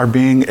 you are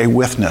being a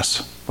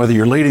witness. Whether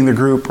you're leading the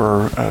group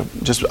or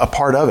just a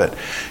part of it,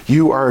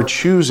 you are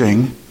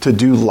choosing to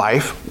do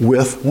life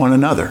with one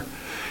another.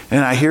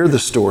 And I hear the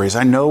stories.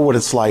 I know what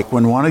it's like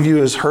when one of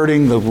you is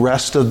hurting, the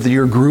rest of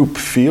your group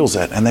feels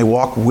it, and they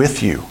walk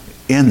with you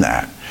in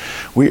that.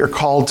 We are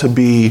called to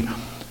be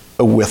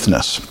a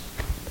witness,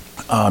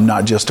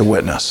 not just a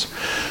witness.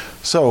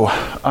 So,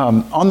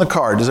 on the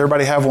card, does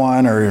everybody have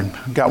one or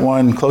got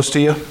one close to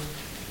you?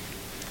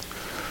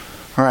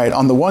 All right,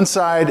 on the one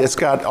side, it's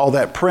got all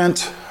that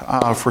print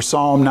for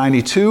Psalm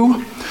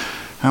 92.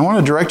 I want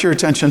to direct your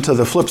attention to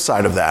the flip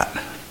side of that.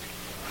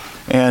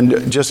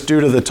 And just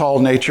due to the tall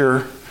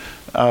nature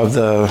of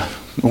the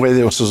way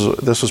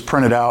this was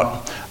printed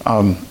out,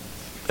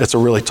 it's a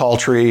really tall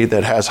tree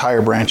that has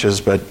higher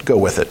branches, but go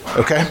with it,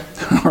 okay?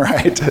 All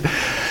right.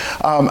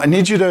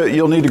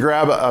 You'll need to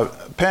grab a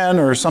pen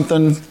or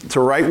something to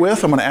write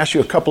with. I'm going to ask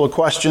you a couple of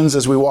questions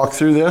as we walk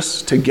through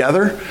this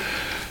together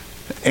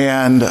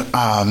and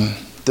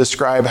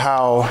describe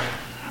how,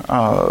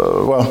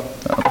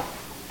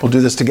 we'll do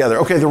this together.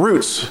 Okay, the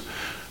roots.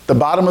 The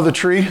bottom of the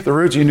tree, the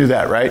roots, you knew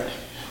that, right?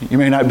 You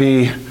may not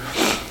be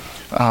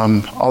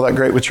all that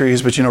great with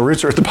trees, but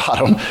roots are at the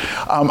bottom.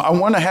 I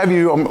want to have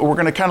you, we're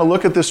going to kind of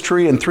look at this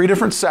tree in 3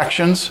 different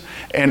sections,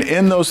 and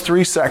in those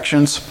 3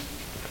 sections,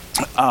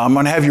 I'm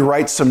going to have you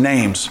write some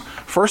names.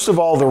 First of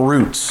all, the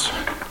roots.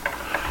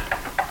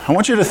 I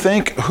want you to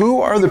think,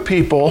 who are the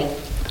people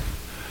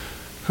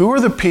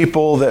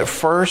that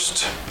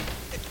first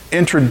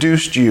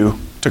introduced you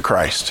to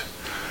Christ?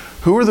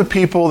 Who are the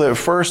people that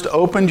first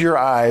opened your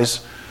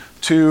eyes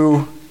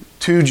to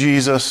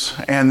Jesus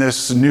and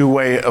this new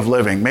way of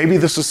living? Maybe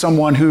this is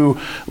someone who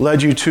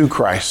led you to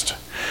Christ.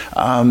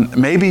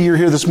 Maybe you're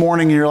here this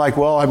morning and you're like,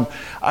 well,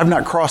 I've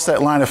not crossed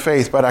that line of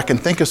faith, but I can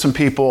think of some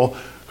people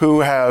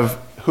who have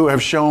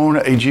shown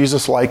a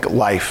Jesus-like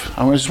life.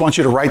 I just want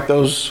you to write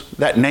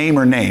that name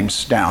or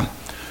names down.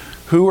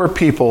 Who are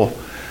people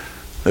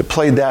that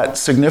played that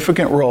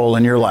significant role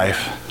in your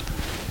life,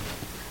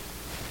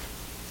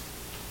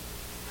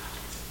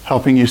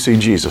 helping you see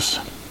Jesus?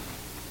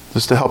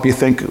 Just to help you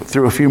think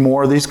through a few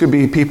more. These could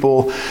be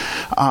people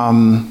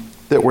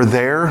that were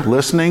there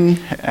listening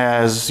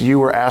as you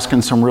were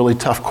asking some really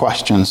tough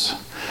questions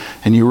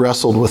and you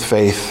wrestled with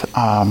faith.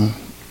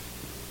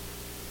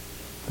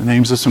 The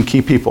names of some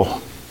key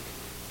people.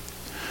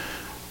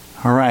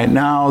 All right,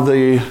 now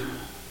the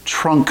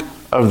trunk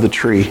of the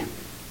tree.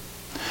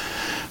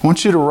 I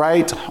want you to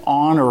write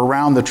on or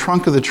around the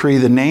trunk of the tree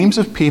the names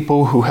of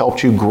people who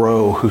helped you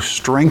grow, who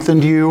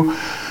strengthened you,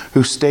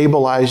 who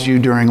stabilized you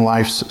during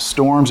life's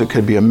storms. It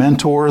could be a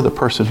mentor, the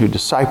person who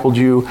discipled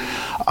you,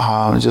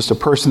 just a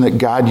person that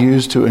God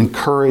used to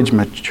encourage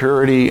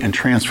maturity and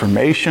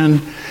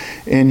transformation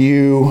in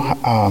you,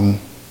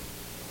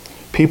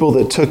 people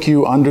that took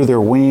you under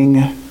their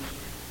wing,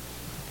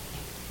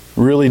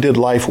 really did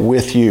life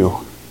with you.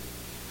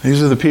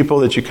 These are the people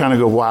that you kind of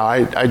go, wow, I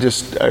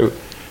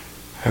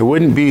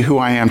wouldn't be who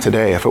I am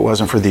today if it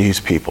wasn't for these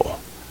people.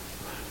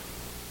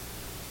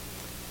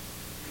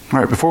 All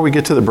right, before we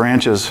get to the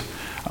branches,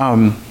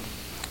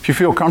 if you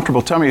feel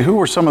comfortable, tell me, who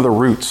were some of the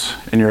roots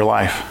in your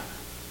life?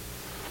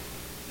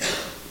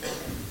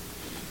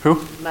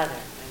 Who? Mother.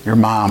 Your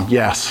mom,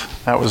 yes.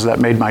 That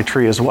made my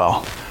tree as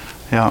well.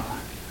 Yeah.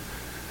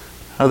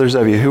 Others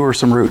of you, who were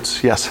some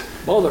roots? Yes.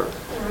 Mother.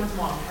 Aaron's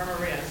mom,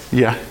 Maria.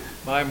 Yeah.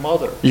 My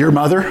mother. Your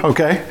mother?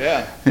 Okay.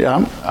 Yeah. Yeah.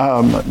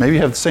 Maybe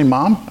you have the same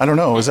mom? I don't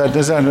know. Is that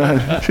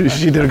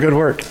she did a good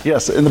work.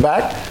 Yes. In the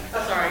back?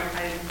 Oh, sorry.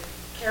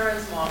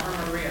 Karen's mom,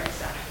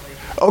 Maria's actually.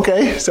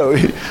 Okay. So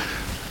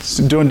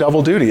doing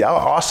double duty. Oh,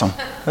 awesome.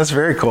 That's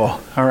very cool.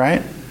 All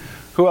right.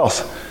 Who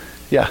else?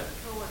 Yeah.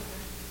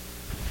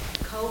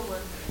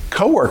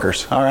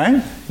 Co-workers. All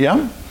right.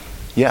 Yeah.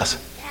 Yes.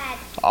 Dad.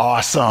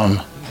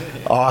 Awesome.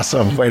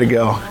 Awesome. Way to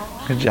go.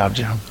 Good job,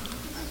 Jim.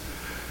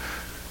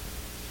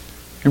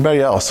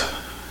 Anybody else?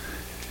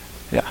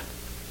 Yeah.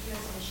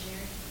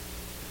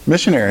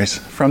 Missionaries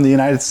from the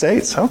United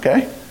States.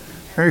 Okay.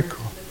 Very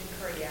cool.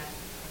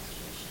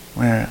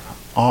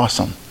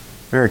 Awesome.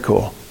 Very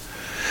cool. All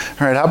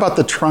right. How about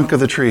the trunk of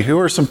the tree? Who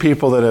are some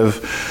people that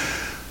have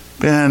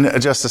been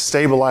just a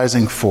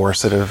stabilizing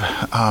force, that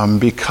have,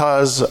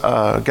 because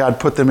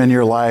God put them in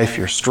your life,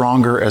 you're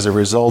stronger as a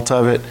result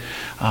of it.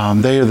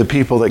 They are the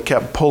people that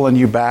kept pulling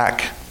you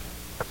back,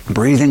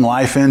 breathing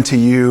life into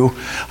you,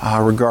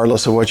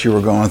 regardless of what you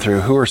were going through.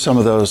 Who are some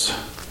of those?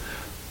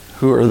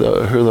 Who are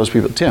those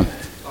people? Tim.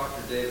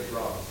 Dr. David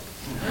Ross.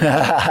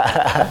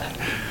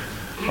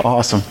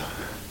 Awesome.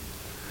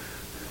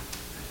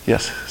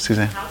 Yes,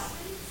 Suzanne.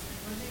 Housemates?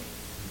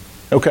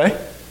 Okay.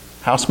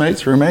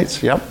 Housemates,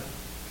 roommates. Yep.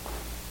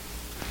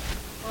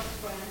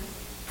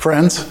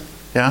 Friends.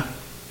 Yeah.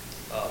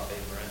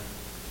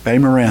 Bay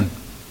Marin.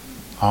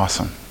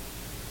 Awesome.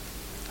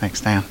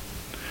 Thanks, Dan.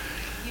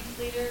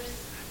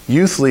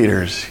 Youth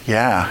leaders,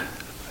 yeah.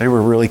 They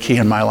were really key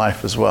in my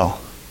life as well.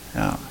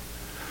 Yeah.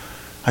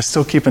 I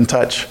still keep in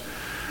touch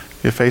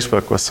get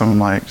Facebook with some of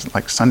my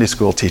like Sunday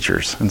school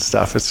teachers and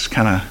stuff. It's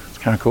kind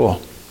of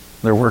cool.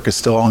 Their work is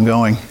still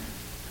ongoing.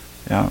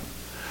 Yeah.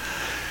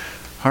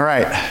 All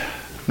right.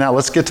 Now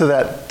let's get to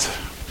that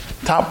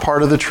top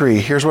part of the tree.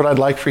 Here's what I'd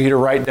like for you to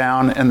write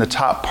down in the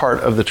top part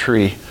of the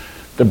tree,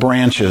 the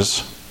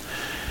branches.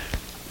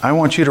 I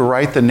want you to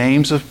write the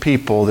names of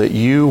people that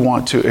you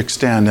want to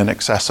extend an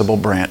accessible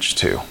branch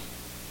to.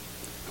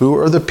 Who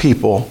are the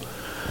people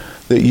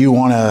that you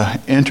want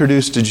to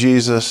introduce to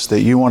Jesus,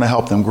 that you want to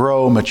help them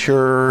grow,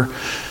 mature?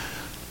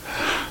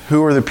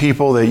 Who are the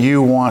people that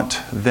you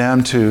want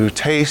them to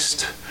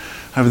taste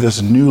of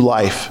this new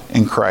life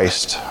in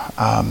Christ?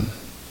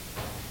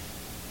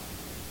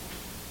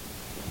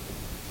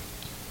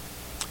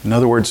 In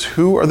other words,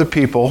 who are the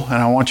people, and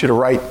I want you to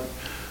write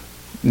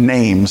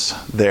names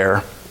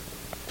there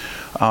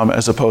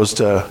as opposed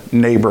to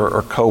neighbor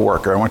or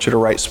coworker. I want you to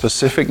write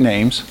specific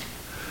names.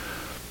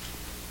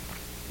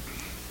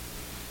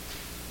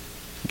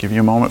 Give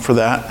you a moment for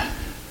that.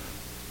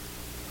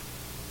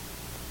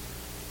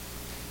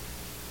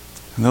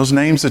 And those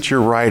names that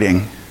you're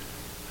writing,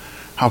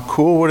 how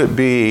cool would it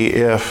be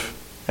if,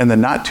 in the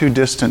not too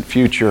distant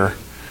future,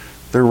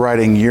 they're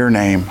writing your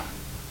name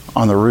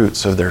on the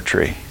roots of their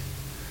tree,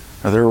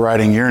 or they're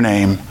writing your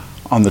name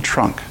on the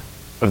trunk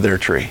of their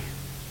tree,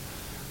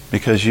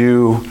 because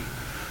you,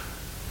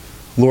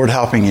 Lord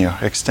helping you,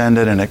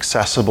 extended an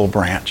accessible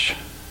branch.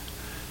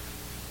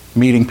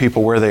 Meeting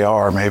people where they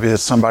are. Maybe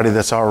it's somebody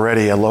that's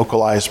already a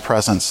localized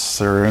presence.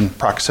 They're in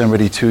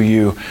proximity to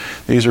you.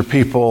 These are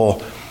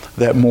people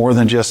that more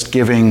than just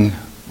giving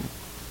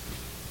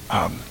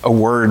a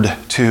word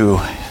to,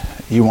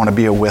 you want to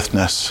be a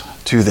witness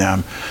to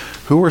them.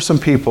 Who are some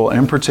people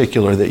in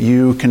particular that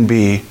you can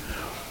be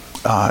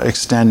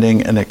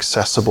extending an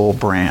accessible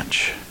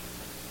branch?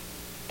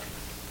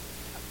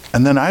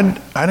 And then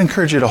I'd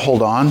encourage you to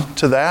hold on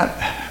to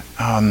that.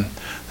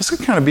 This could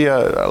kind of be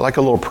like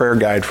a little prayer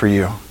guide for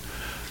you.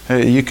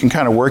 You can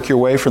kind of work your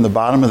way from the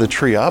bottom of the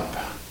tree up,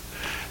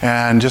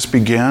 and just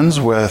begins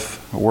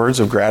with words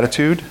of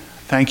gratitude.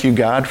 Thank you,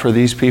 God, for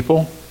these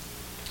people.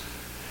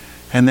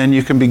 And then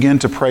you can begin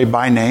to pray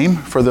by name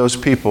for those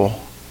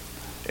people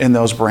in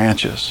those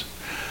branches.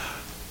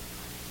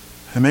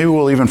 And maybe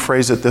we'll even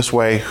phrase it this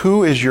way: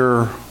 who is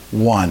your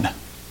one?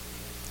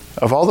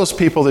 Of all those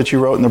people that you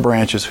wrote in the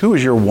branches, who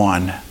is your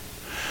one?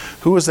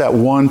 Who is that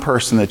one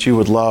person that you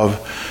would love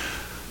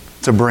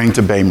to bring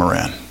to Bay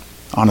Marin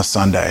on a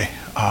Sunday?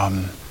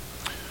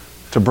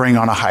 To bring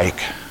on a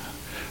hike?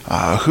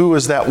 Who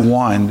is that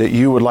one that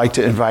you would like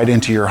to invite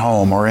into your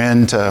home or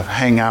in to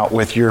hang out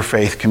with your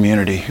faith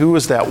community? Who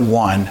is that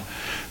one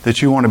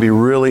that you want to be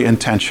really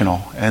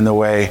intentional in the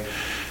way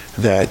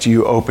that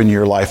you open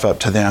your life up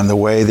to them, the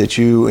way that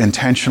you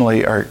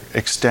intentionally are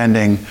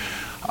extending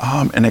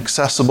an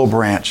accessible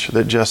branch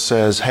that just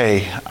says,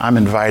 hey, I'm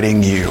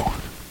inviting you.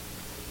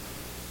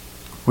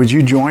 Would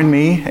you join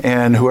me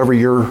and whoever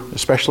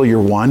especially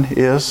your one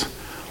is,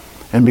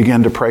 and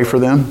begin to pray for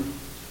them?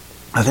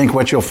 I think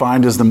what you'll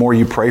find is the more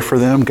you pray for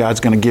them, God's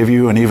going to give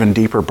you an even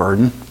deeper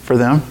burden for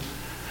them.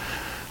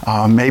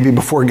 Maybe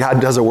before God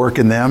does a work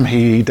in them,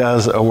 He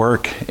does a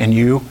work in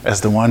you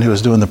as the one who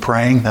is doing the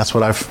praying. That's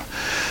what I've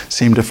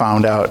seemed to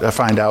find out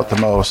the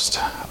most.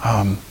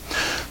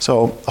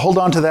 So hold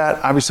on to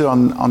that. Obviously,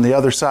 on the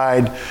other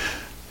side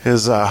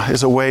is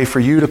a way for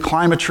you to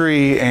climb a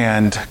tree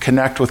and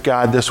connect with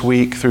God this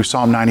week through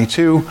Psalm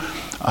 92.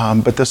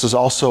 But this is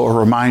also a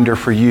reminder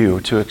for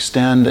you to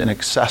extend an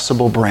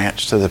accessible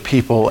branch to the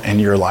people in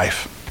your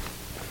life.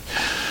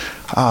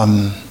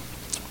 I'm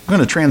going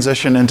to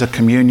transition into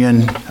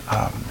communion.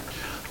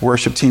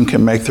 Worship team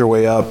can make their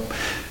way up.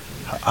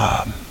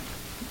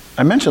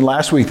 I mentioned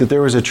last week that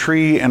there was a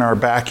tree in our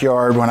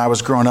backyard when I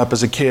was growing up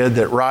as a kid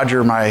that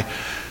Roger, my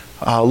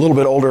a little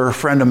bit older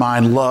friend of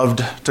mine,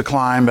 loved to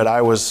climb, but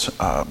I was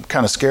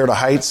kind of scared of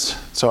heights.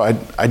 So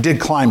I did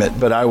climb it,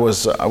 but I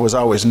was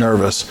always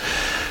nervous.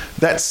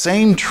 That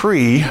same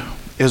tree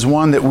is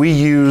one that we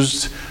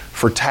used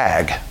for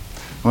tag.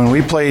 When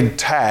we played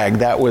tag,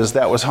 that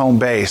was home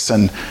base.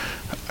 And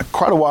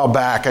quite a while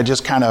back, I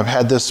just kind of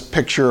had this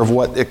picture of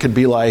what it could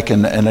be like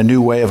and a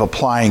new way of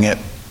applying it.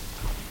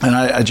 And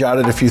I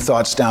jotted a few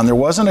thoughts down. There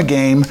wasn't a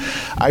game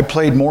I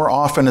played more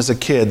often as a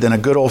kid than a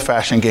good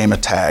old-fashioned game of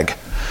tag.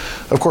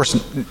 Of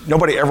course,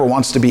 nobody ever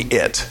wants to be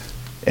it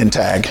in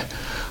tag.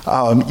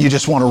 You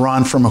just want to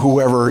run from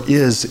whoever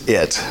is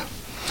it.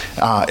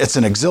 It's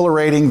an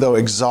exhilarating, though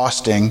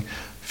exhausting,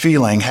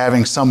 feeling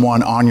having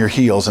someone on your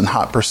heels in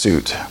hot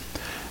pursuit.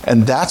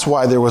 And that's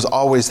why there was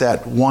always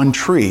that one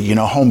tree,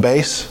 home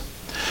base.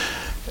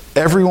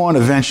 Everyone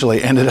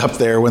eventually ended up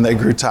there when they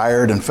grew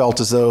tired and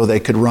felt as though they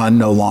could run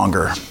no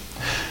longer.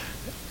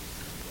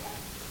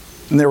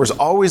 And there was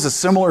always a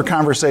similar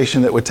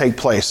conversation that would take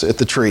place at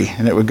the tree,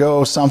 and it would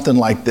go something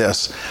like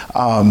this.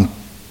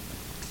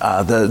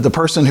 The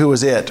person who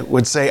was it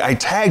would say, I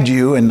tagged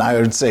you, and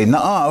I would say, no,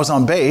 I was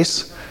on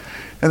base.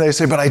 And they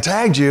say, but I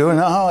tagged you, and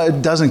no,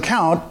 it doesn't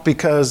count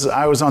because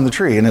I was on the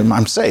tree and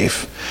I'm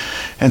safe.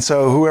 And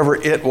so whoever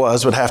it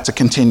was would have to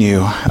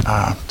continue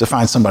to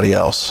find somebody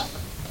else.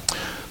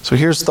 So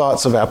here's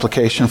thoughts of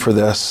application for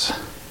this.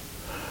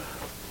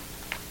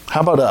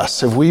 How about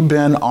us? Have we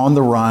been on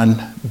the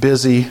run,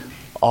 busy,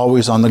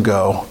 always on the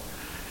go?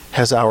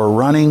 Has our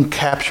running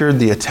captured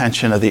the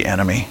attention of the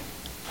enemy?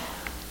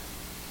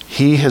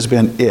 He has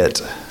been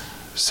it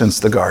since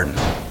the garden.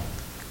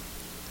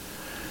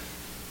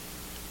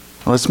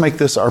 Let's make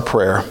this our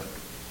prayer,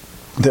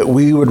 that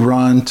we would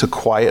run to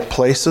quiet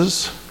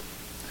places,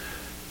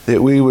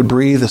 that we would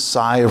breathe a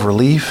sigh of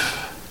relief,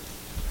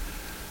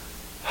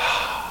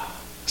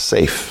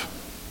 safe.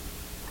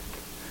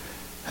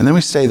 And then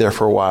we stay there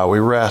for a while. We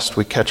rest,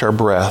 we catch our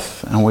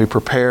breath, and we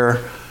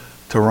prepare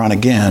to run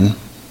again.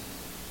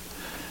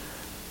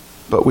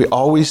 But we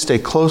always stay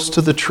close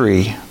to the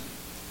tree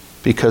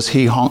because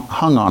he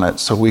hung on it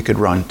so we could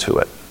run to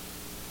it.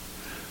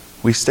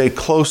 We stay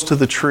close to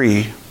the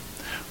tree.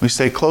 We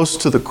stay close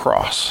to the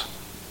cross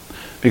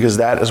because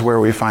that is where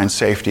we find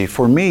safety.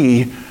 For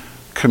me,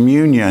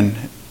 communion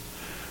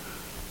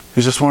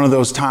is just one of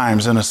those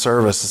times in a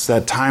service. It's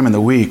that time in the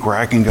week where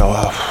I can go,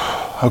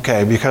 oh,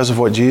 okay, because of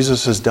what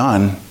Jesus has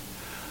done,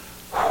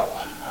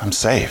 I'm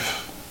safe.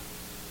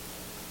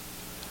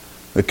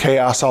 The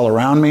chaos all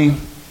around me,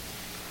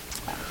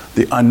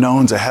 the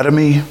unknowns ahead of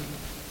me,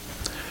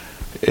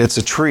 it's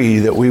a tree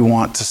that we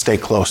want to stay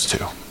close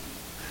to,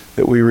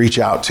 that we reach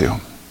out to,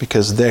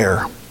 because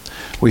there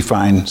we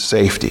find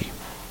safety.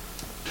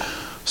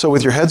 So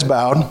with your heads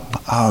bowed,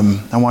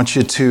 I want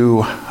you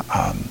to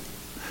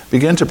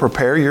begin to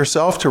prepare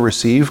yourself to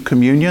receive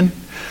communion.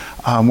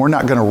 We're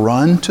not going to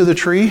run to the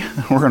tree.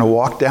 We're going to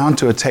walk down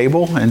to a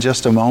table in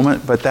just a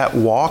moment, but that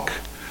walk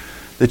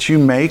that you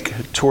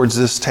make towards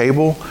this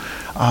table,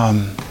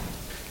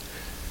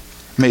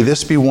 may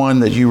this be one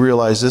that you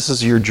realize this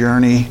is your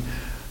journey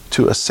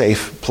to a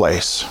safe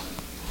place.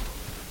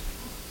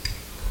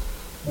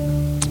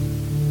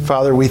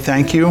 Father, we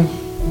thank you.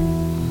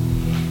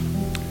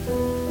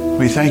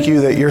 We thank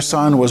you that your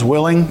Son was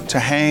willing to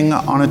hang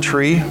on a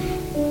tree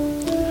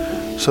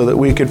so that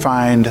we could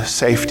find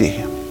safety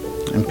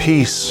and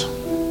peace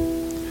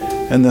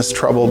in this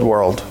troubled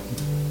world.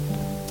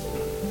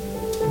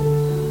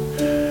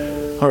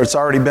 Lord, it's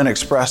already been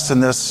expressed in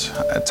this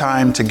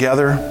time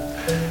together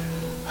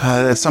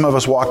that some of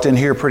us walked in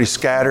here pretty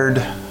scattered,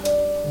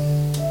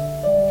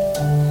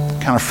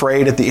 kind of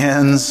frayed at the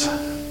ends.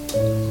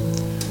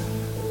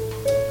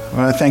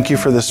 I thank you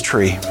for this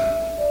tree.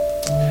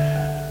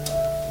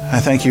 I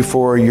thank you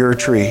for your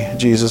tree,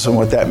 Jesus, and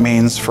what that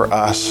means for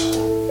us.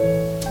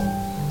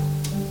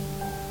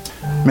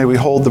 May we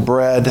hold the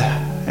bread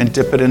and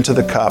dip it into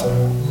the cup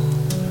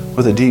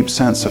with a deep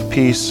sense of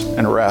peace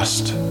and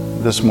rest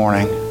this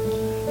morning.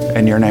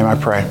 In your name I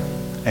pray.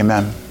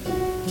 Amen.